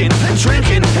choking and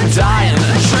drinking and dying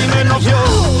and dreaming of you.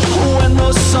 When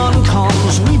the sun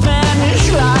comes, we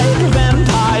vanish like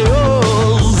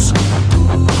vampires.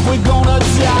 We're gonna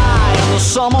die in the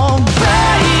summer,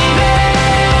 baby.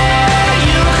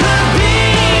 You could be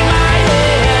my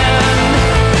hand,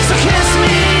 so kiss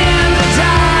me in the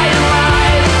dying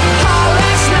light. Our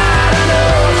last night on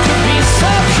earth could be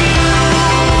so cute.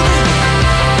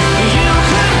 You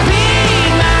could be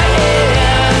my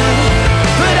hand,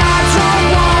 but I don't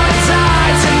wanna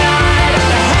die tonight at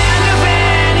the hand of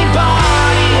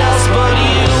anybody else but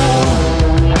you.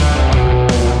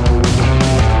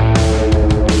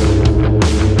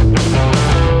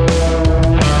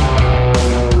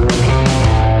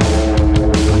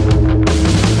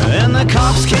 And the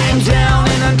cops came down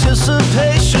in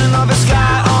anticipation of a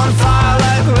sky on fire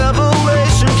like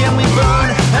revelation. Can we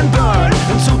burn and burn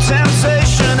into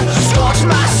temptation? Scorch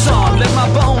my soul, let my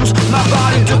bones, my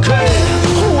body decay.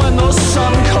 When the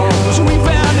sun comes, we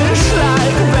vanish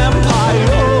like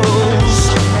vampires.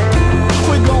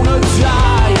 We're gonna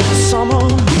die in the summer,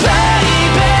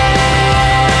 baby.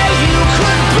 You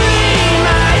could be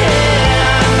my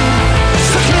hand,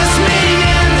 so kiss me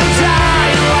in the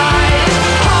dying light.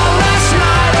 Our last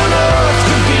night on earth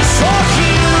could be so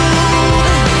cute.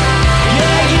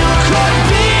 Yeah, you could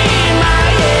be my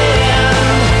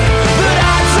hand, but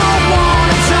I don't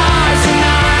wanna die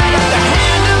tonight at the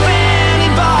hand of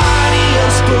anybody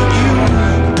else but you.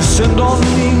 Descend on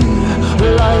me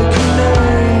like an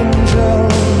angel.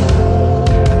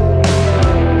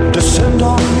 Descend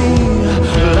on me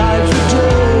like the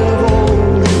devil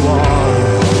you are.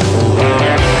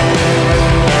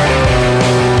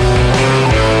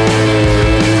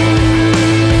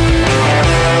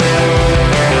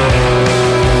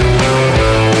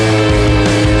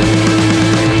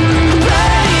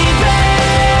 Baby,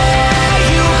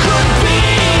 you could be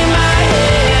my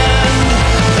hand,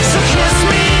 so kiss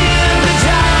me in the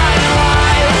dying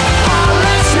light. Our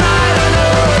last night on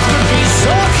earth could be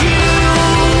so cute.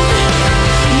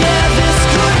 Yeah, this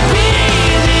could be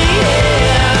the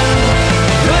end,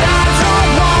 but I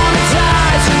don't wanna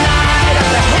die tonight at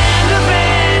the hand of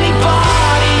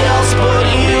anybody else but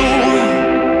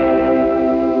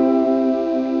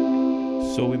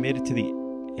you. So we made it to the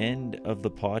end of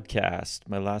the podcast.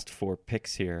 My last 4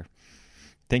 picks here.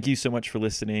 Thank you so much for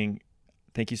listening.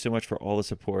 Thank you so much for all the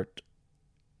support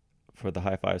for the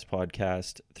High Fives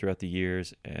podcast throughout the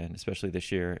years, and especially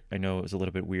this year. I know it was a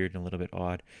little bit weird and a little bit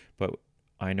odd, but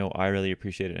I know I really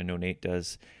appreciate it. I know Nate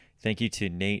does. Thank you to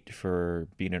Nate for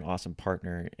being an awesome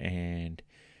partner and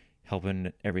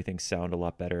helping everything sound a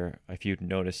lot better. If you've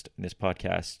noticed in this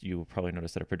podcast, you will probably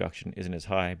notice that our production isn't as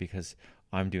high because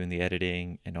I'm doing the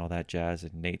editing and all that jazz,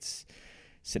 and Nate's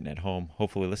sitting at home,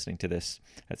 hopefully listening to this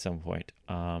at some point.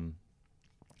 But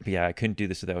yeah, I couldn't do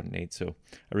this without Nate, so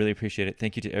I really appreciate it.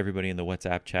 Thank you to everybody in the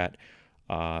WhatsApp chat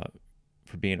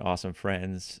for being awesome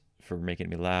friends, for making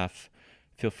me laugh.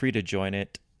 Feel free to join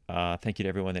it. Thank you to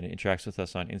everyone that interacts with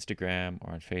us on Instagram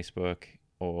or on Facebook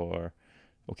or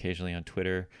occasionally on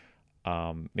Twitter.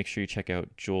 Make sure you check out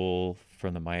Joel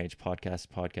from the My Age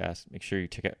podcast. Make sure you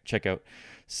check out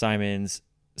Simon's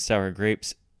Sour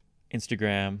Grapes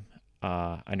Instagram.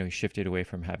 I know he shifted away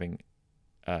from having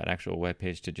an actual web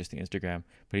page to just the Instagram,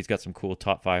 but he's got some cool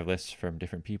top 5 lists from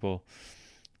different people,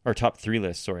 or top 3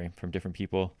 lists, from different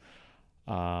people.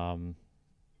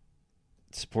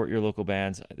 Support your local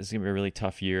bands. This is gonna be a really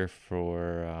tough year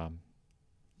for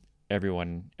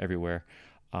everyone everywhere.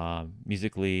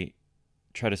 Musically,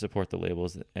 try to support the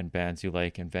labels and bands you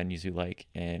like and venues you like,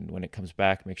 and when it comes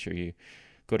back, make sure you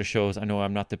go to shows. I know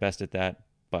I'm not the best at that,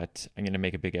 but I'm going to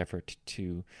make a big effort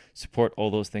to support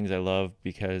all those things I love,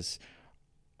 because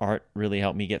art really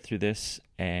helped me get through this,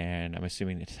 and I'm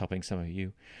assuming it's helping some of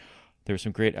you. There were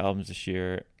some great albums this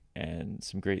year and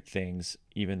some great things,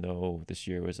 even though this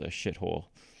year was a shithole.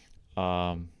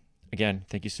 Again,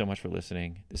 thank you so much for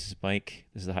listening. This is Mike.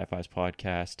 This is the High Fives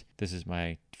podcast. This is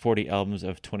my 40 albums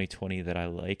of 2020 that I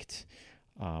liked.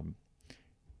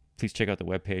 Please check out the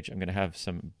webpage. I'm going to have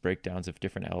some breakdowns of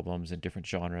different albums and different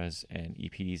genres and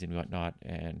EPs and whatnot,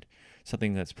 and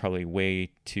something that's probably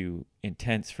way too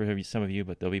intense for some of you,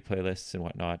 but there'll be playlists and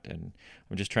whatnot. And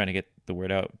I'm just trying to get the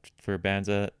word out for bands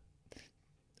that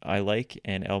I like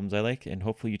and albums I like, and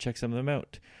hopefully you check some of them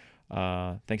out.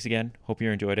 Thanks again. Hope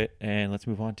you enjoyed it, and let's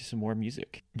move on to some more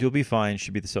music. You'll Be Fine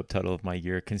should be the subtitle of my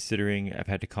year, considering I've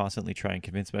had to constantly try and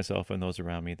convince myself and those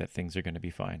around me that things are going to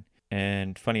be fine.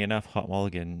 And funny enough, Hot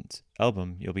Mulligan's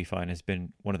album, You'll Be Fine, has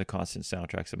been one of the constant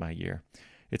soundtracks of my year.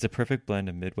 It's a perfect blend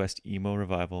of Midwest emo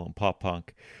revival and pop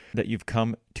punk that you've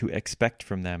come to expect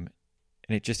from them,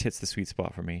 and it just hits the sweet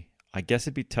spot for me. I guess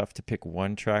it'd be tough to pick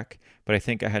one track, but I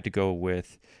think I had to go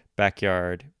with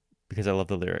Backyard because I love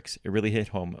the lyrics. It really hit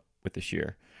home with this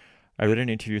year. I read an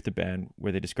interview with the band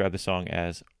where they described the song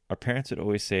as, "Our parents would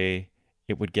always say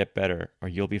it would get better or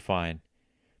you'll be fine,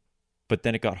 but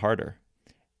then it got harder.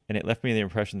 And it left me the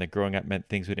impression that growing up meant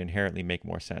things would inherently make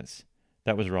more sense.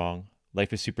 That was wrong.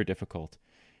 Life is super difficult.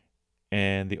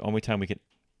 And the only time we could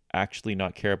actually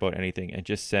not care about anything and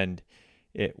just send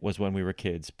it was when we were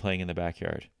kids playing in the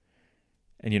backyard."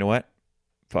 And you know what?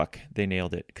 Fuck, they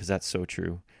nailed it, because that's so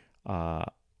true.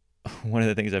 One of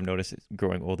the things I've noticed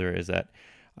growing older is that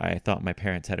I thought my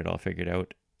parents had it all figured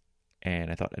out,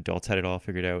 and I thought adults had it all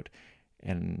figured out,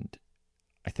 and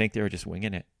I think they were just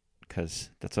winging it, because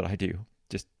that's what I do.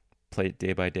 Just play it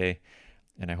day by day,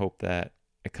 and I hope that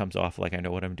it comes off like I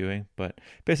know what I'm doing, but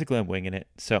basically I'm winging it.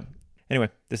 So anyway,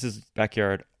 this is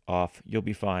Backyard off You'll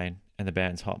Be Fine and the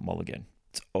band's Hot Mulligan.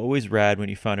 It's always rad when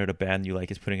you find out a band you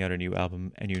like is putting out a new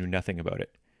album and you knew nothing about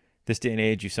it. This day and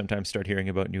age, you sometimes start hearing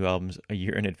about new albums a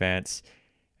year in advance,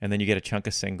 and then you get a chunk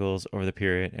of singles over the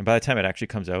period, and by the time it actually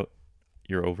comes out,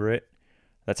 you're over it.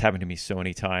 That's happened to me so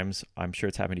many times. I'm sure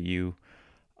it's happened to you.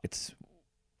 It's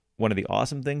one of the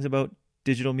awesome things about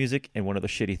digital music, and one of the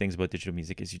shitty things about digital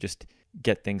music is you just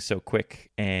get things so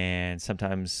quick, and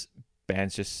sometimes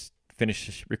bands just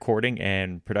finish recording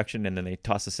and production and then they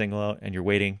toss a single out and you're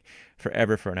waiting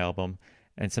forever for an album,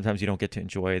 and sometimes you don't get to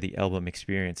enjoy the album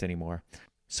experience anymore.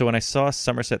 So when I saw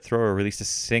Somerset Thrower release a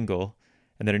single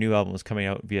and then a new album was coming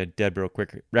out via Dead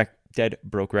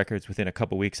Broke Records within a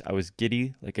couple weeks, I was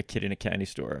giddy like a kid in a candy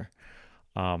store.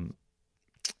 I'd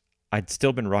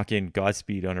still been rocking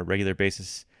Godspeed on a regular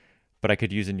basis, but I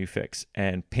could use a new fix,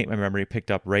 and Paint My Memory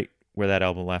picked up right where that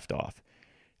album left off.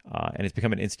 And it's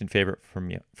become an instant favorite for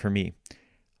me.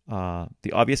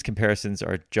 The obvious comparisons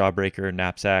are Jawbreaker,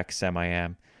 Knapsack, Sam I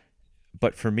Am,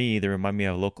 but for me, they remind me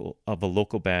of a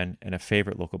local band and a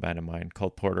favorite local band of mine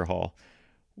called Porter Hall,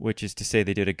 which is to say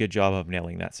they did a good job of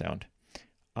nailing that sound.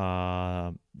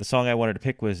 The song I wanted to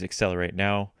pick was Accelerate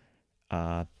Now.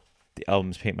 The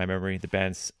album's Paint My Memory, the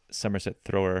band's Somerset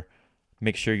Thrower.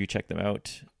 Make sure you check them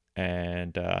out,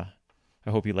 and I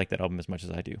hope you like that album as much as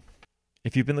I do.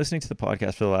 If you've been listening to the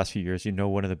podcast for the last few years, you know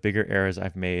one of the bigger errors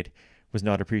I've made was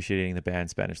not appreciating the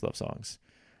band's Spanish love songs.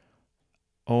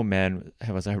 Oh man,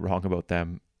 was I wrong about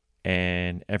them,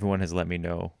 and everyone has let me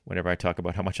know whenever I talk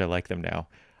about how much I like them now.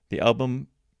 The album,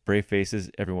 Brave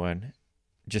Faces, Everyone,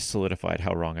 just solidified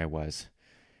how wrong I was.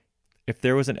 If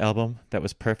there was an album that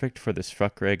was perfect for this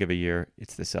fuck Greg of a year,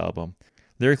 it's this album.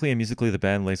 Lyrically and musically, the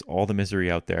band lays all the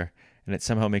misery out there, and it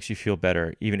somehow makes you feel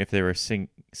better, even if they were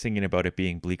singing about it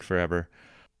being bleak forever.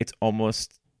 It's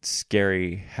almost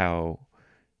scary how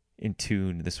in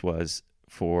tune this was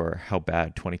for how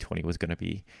bad 2020 was going to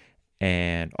be.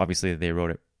 And obviously they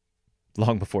wrote it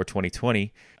long before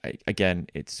 2020. Again,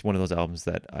 it's one of those albums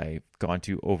that I've gone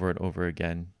to over and over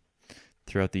again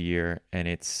throughout the year, and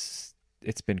it's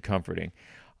been comforting.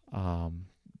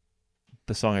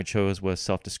 The song I chose was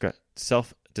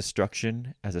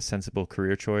Self-Destruction as a sensible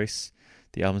career choice.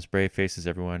 The album's Brave Faces,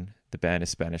 Everyone. The band is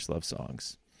Spanish Love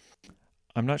Songs.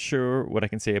 I'm not sure what I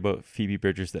can say about Phoebe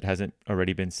Bridgers that hasn't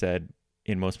already been said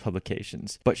in most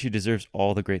publications, but she deserves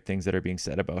all the great things that are being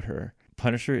said about her.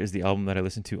 Punisher is the album that I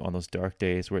listened to on those dark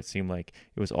days where it seemed like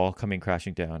it was all coming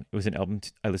crashing down. It was an album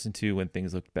I listened to when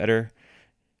things looked better,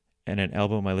 and an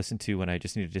album I listened to when I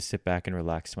just needed to sit back and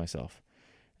relax myself.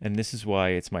 And this is why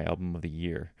it's my album of the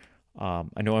year.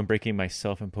 I know I'm breaking my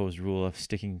self-imposed rule of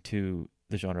sticking to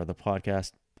the genre of the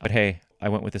podcast, but hey, I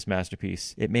went with this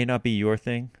masterpiece. It may not be your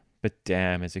thing, but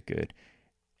damn, is it good.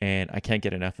 And I can't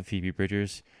get enough of Phoebe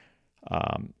Bridgers.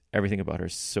 Everything about her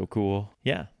is so cool.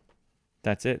 Yeah,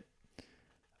 that's it.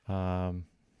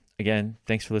 Again,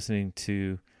 thanks for listening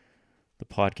to the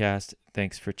podcast.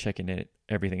 Thanks for checking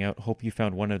everything out. Hope you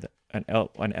found an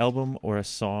album or a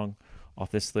song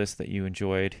off this list that you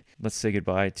enjoyed. Let's say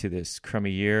goodbye to this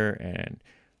crummy year, and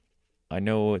I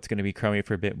know it's going to be crummy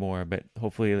for a bit more, but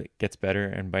hopefully it gets better,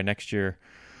 and by next year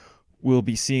we'll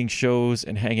be seeing shows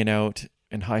and hanging out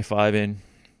and high-fiving.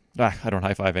 I don't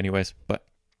high-five anyways, but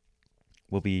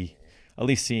we'll be at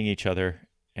least seeing each other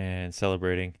and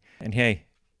celebrating. And hey,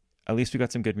 at least we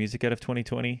got some good music out of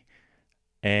 2020,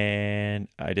 and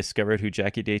I discovered who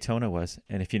Jackie Daytona was,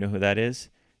 and if you know who that is,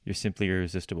 you're simply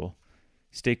irresistible.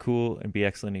 Stay cool and be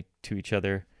excellent to each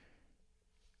other.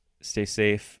 Stay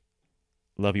safe.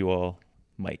 Love you all.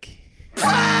 Mike.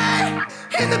 Right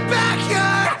in the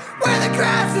backyard where the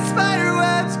grass and spider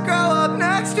webs grow up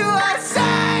next to us.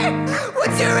 Say,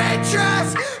 what's your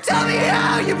interest? Tell me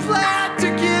how you plan to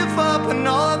give up on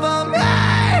all of them.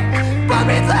 Hey, but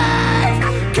we leave.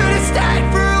 Could have stayed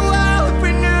for a while if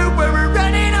we knew where we're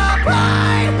running up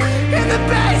high. In the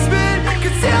basement,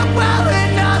 concealed well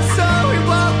enough so we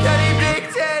won't get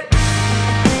evicted.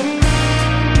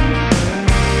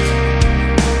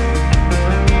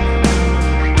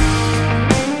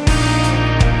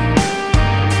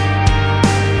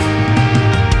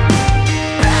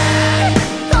 Hey,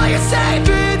 all your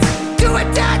savings to a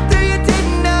death that you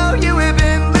didn't know you have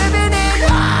been living in.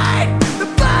 Hide the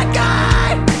black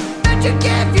eye that you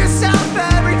give yourself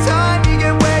every time you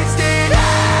get wasted.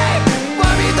 Hey,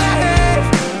 why we leave?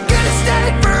 Could have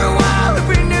stayed for a while if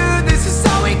we knew this is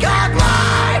all we got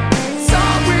life. It's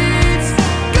all weeds.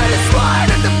 Could have sworn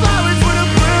that the flowers would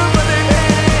have bloomed, but they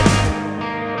didn't.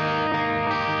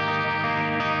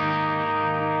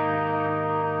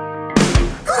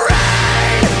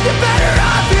 Rain, you're better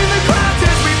off in the clouds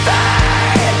as we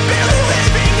fade. Barely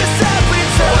leaving us sadly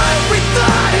to what we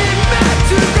thought it meant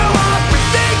to grow up. When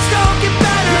things don't get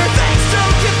better, things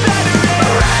don't get better.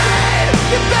 Rain,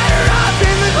 you're better off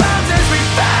in the clouds as we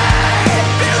fade.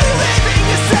 Barely leaving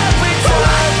us sadly to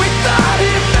what we thought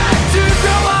it meant to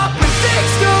grow up. When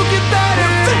things don't get better,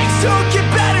 things don't get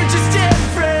better, just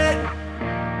different.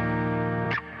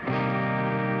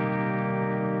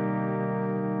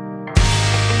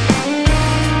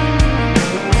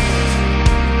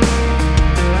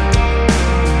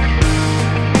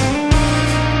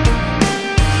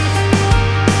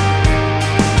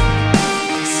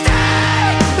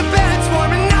 Stay, the bed's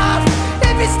warm enough.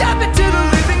 If you step into the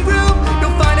living room,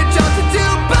 you'll find a job to do.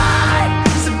 Buy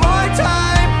some more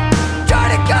time. Try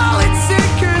to call it sick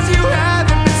 'cause you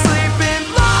haven't been sleeping.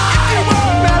 Live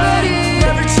melody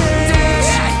never changes.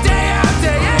 Day out,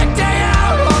 day in, day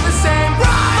out, all the same.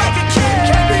 Right, like a kid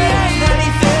can create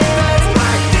anything that's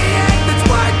worth the ink, that's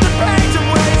worth the pain I'm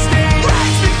wasting.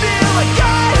 Makes me feel like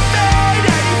I have made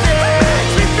anything.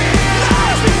 Makes me feel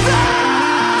as we fly.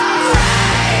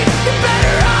 Rain, you're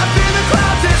better off in the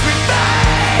clouds as we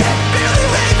fade. Barely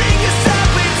leaving us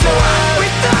sadly to what we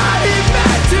thought it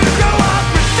meant to grow up.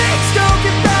 When things don't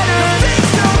get better, things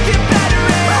don't get better.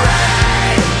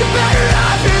 Rain, you're better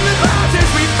off in the clouds as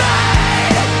we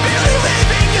fade. Barely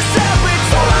leaving us sadly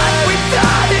to what we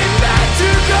thought it meant to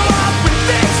grow up. When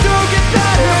things don't get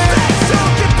better, things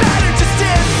don't get better, just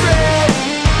different.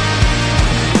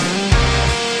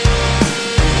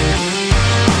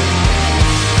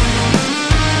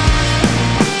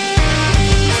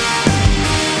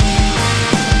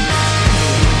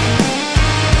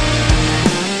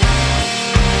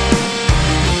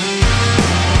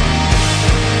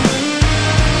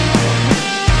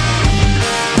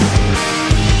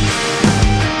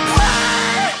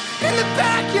 In the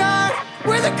backyard,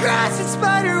 where the grass and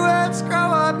spider webs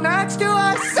grow up next to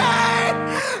us. Say,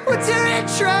 what's your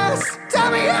interest?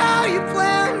 Tell me how you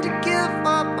plan to give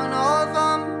up on all of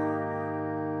them.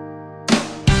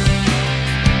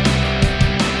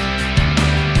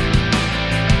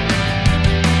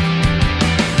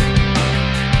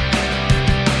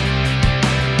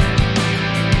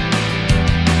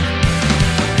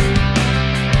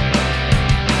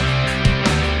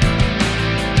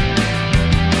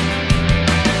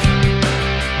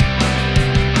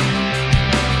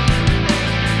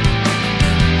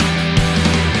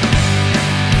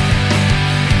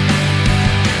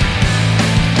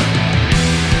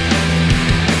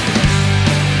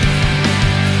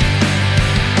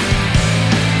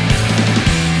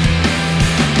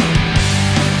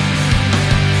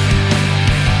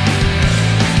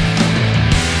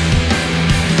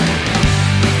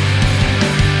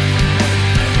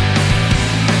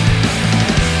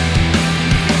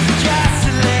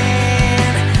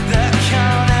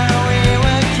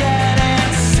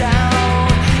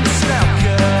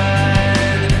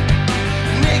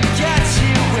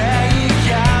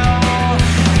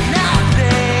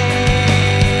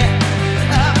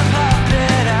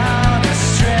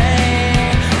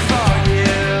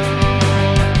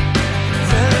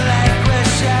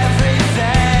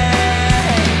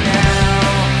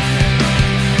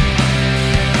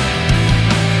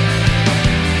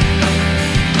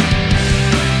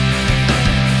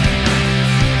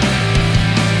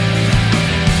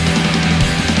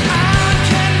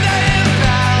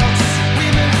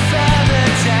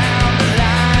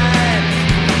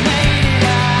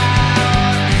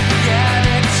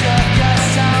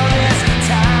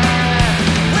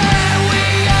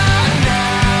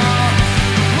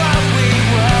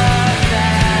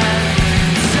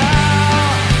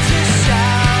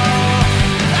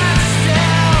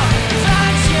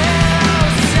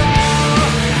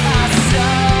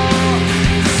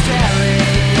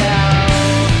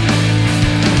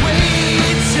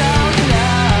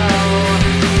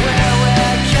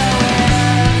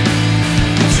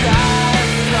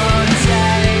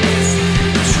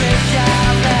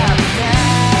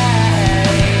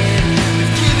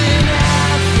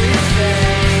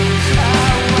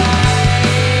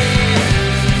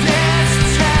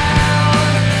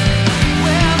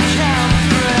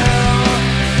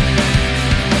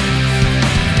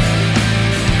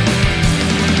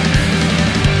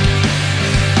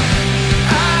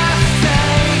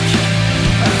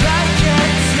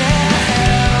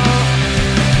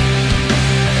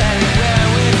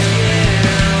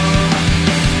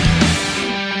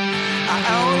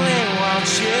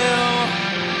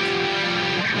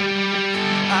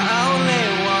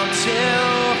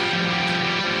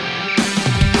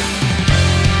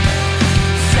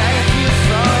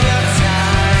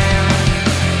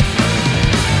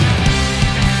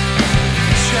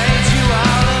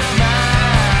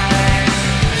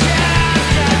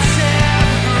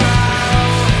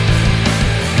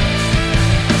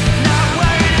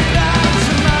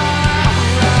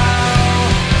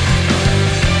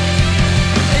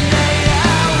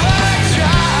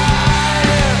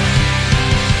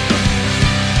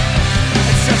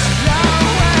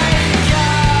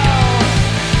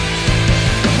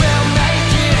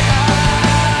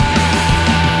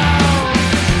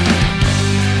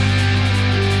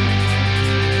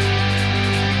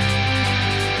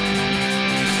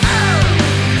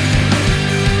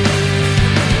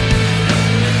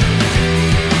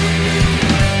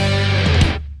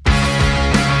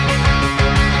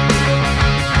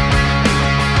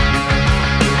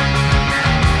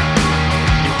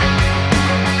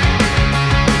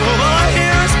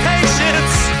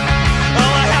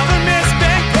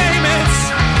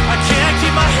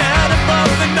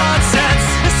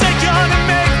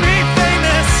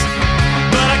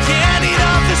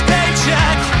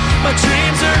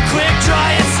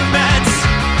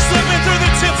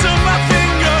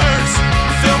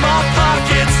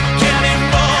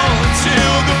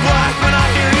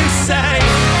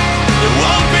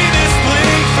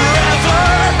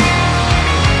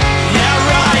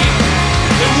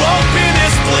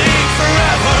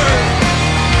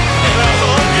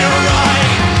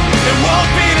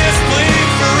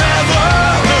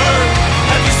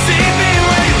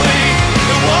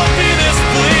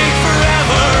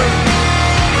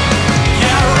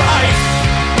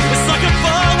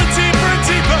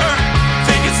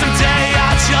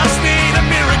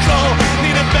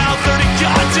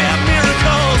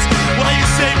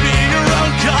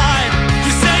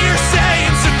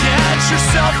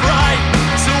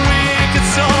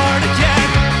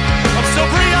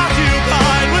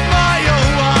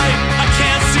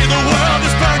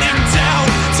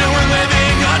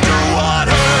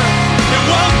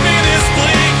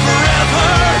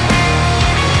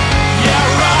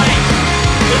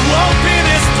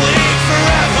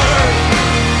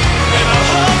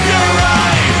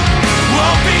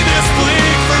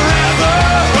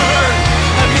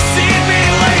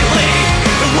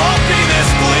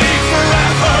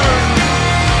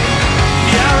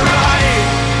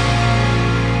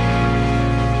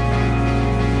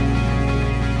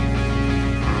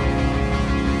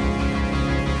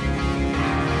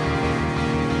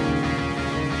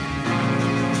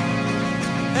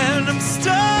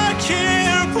 stuck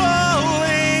here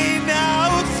pulling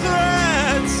out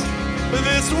threads.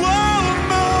 This won't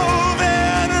move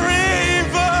in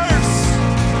reverse.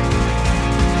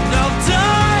 I'll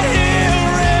die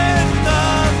here in the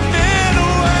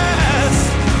Midwest.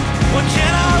 What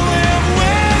can I live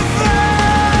with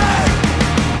that?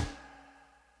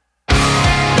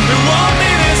 It won't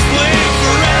be this bleak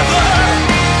forever.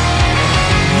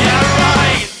 Yeah,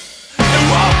 right. It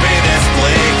won't be this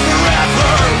bleak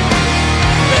forever.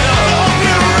 And I hope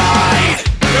you're right.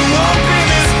 It won't be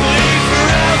this bleak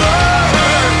forever.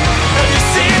 Have you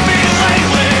seen me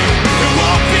lately? It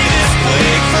won't be this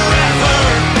bleak forever.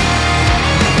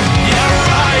 Yeah,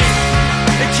 right.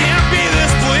 It can't be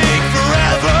this bleak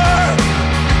forever.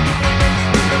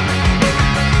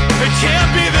 It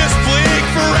can't be this bleak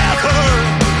forever.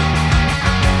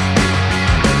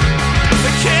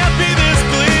 It can't be this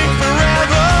bleak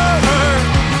forever.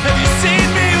 Have you seen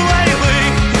me lately?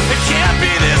 It can't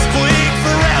be this bleak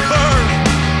forever.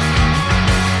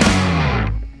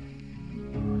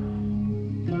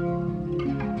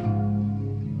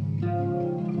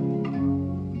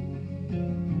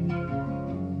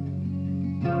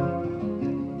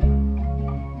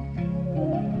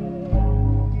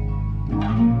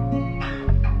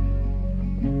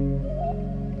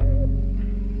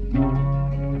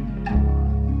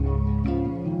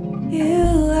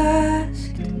 You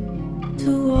asked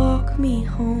to walk me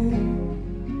home,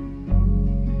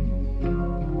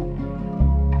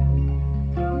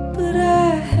 but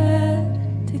I had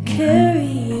to carry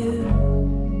you.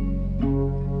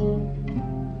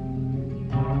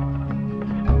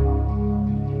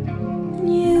 And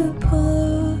you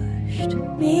pushed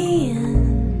me in,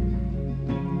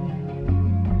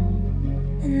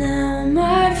 and now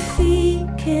my feet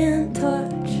can't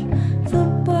touch the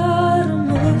bottom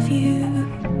of you.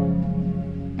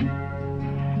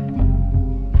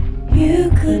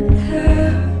 You couldn't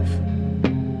have.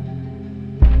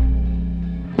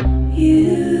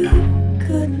 You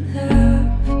couldn't have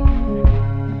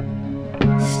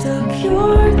stuck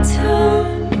your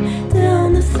tongue down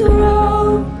the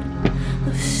throat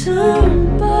of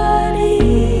somebody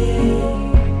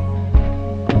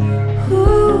who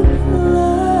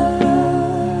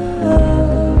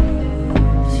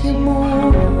loves you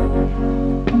more.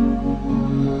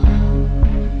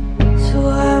 So I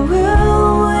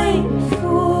will wait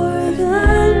for the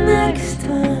next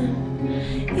time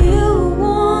you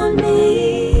want me,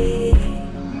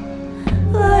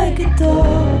 like a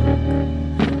dog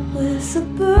with a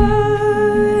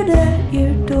bird at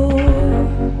your door.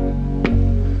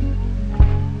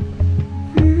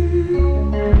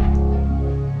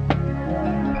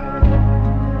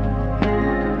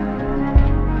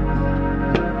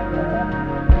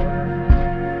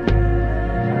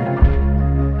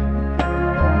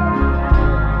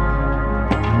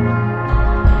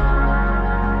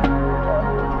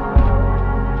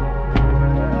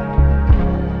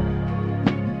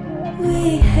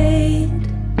 We hate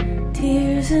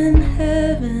tears in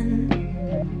heaven,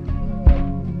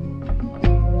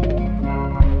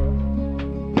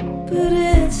 but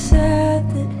it's sad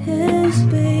that his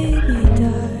baby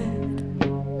died.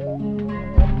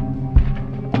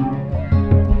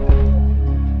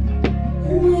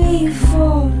 And we fall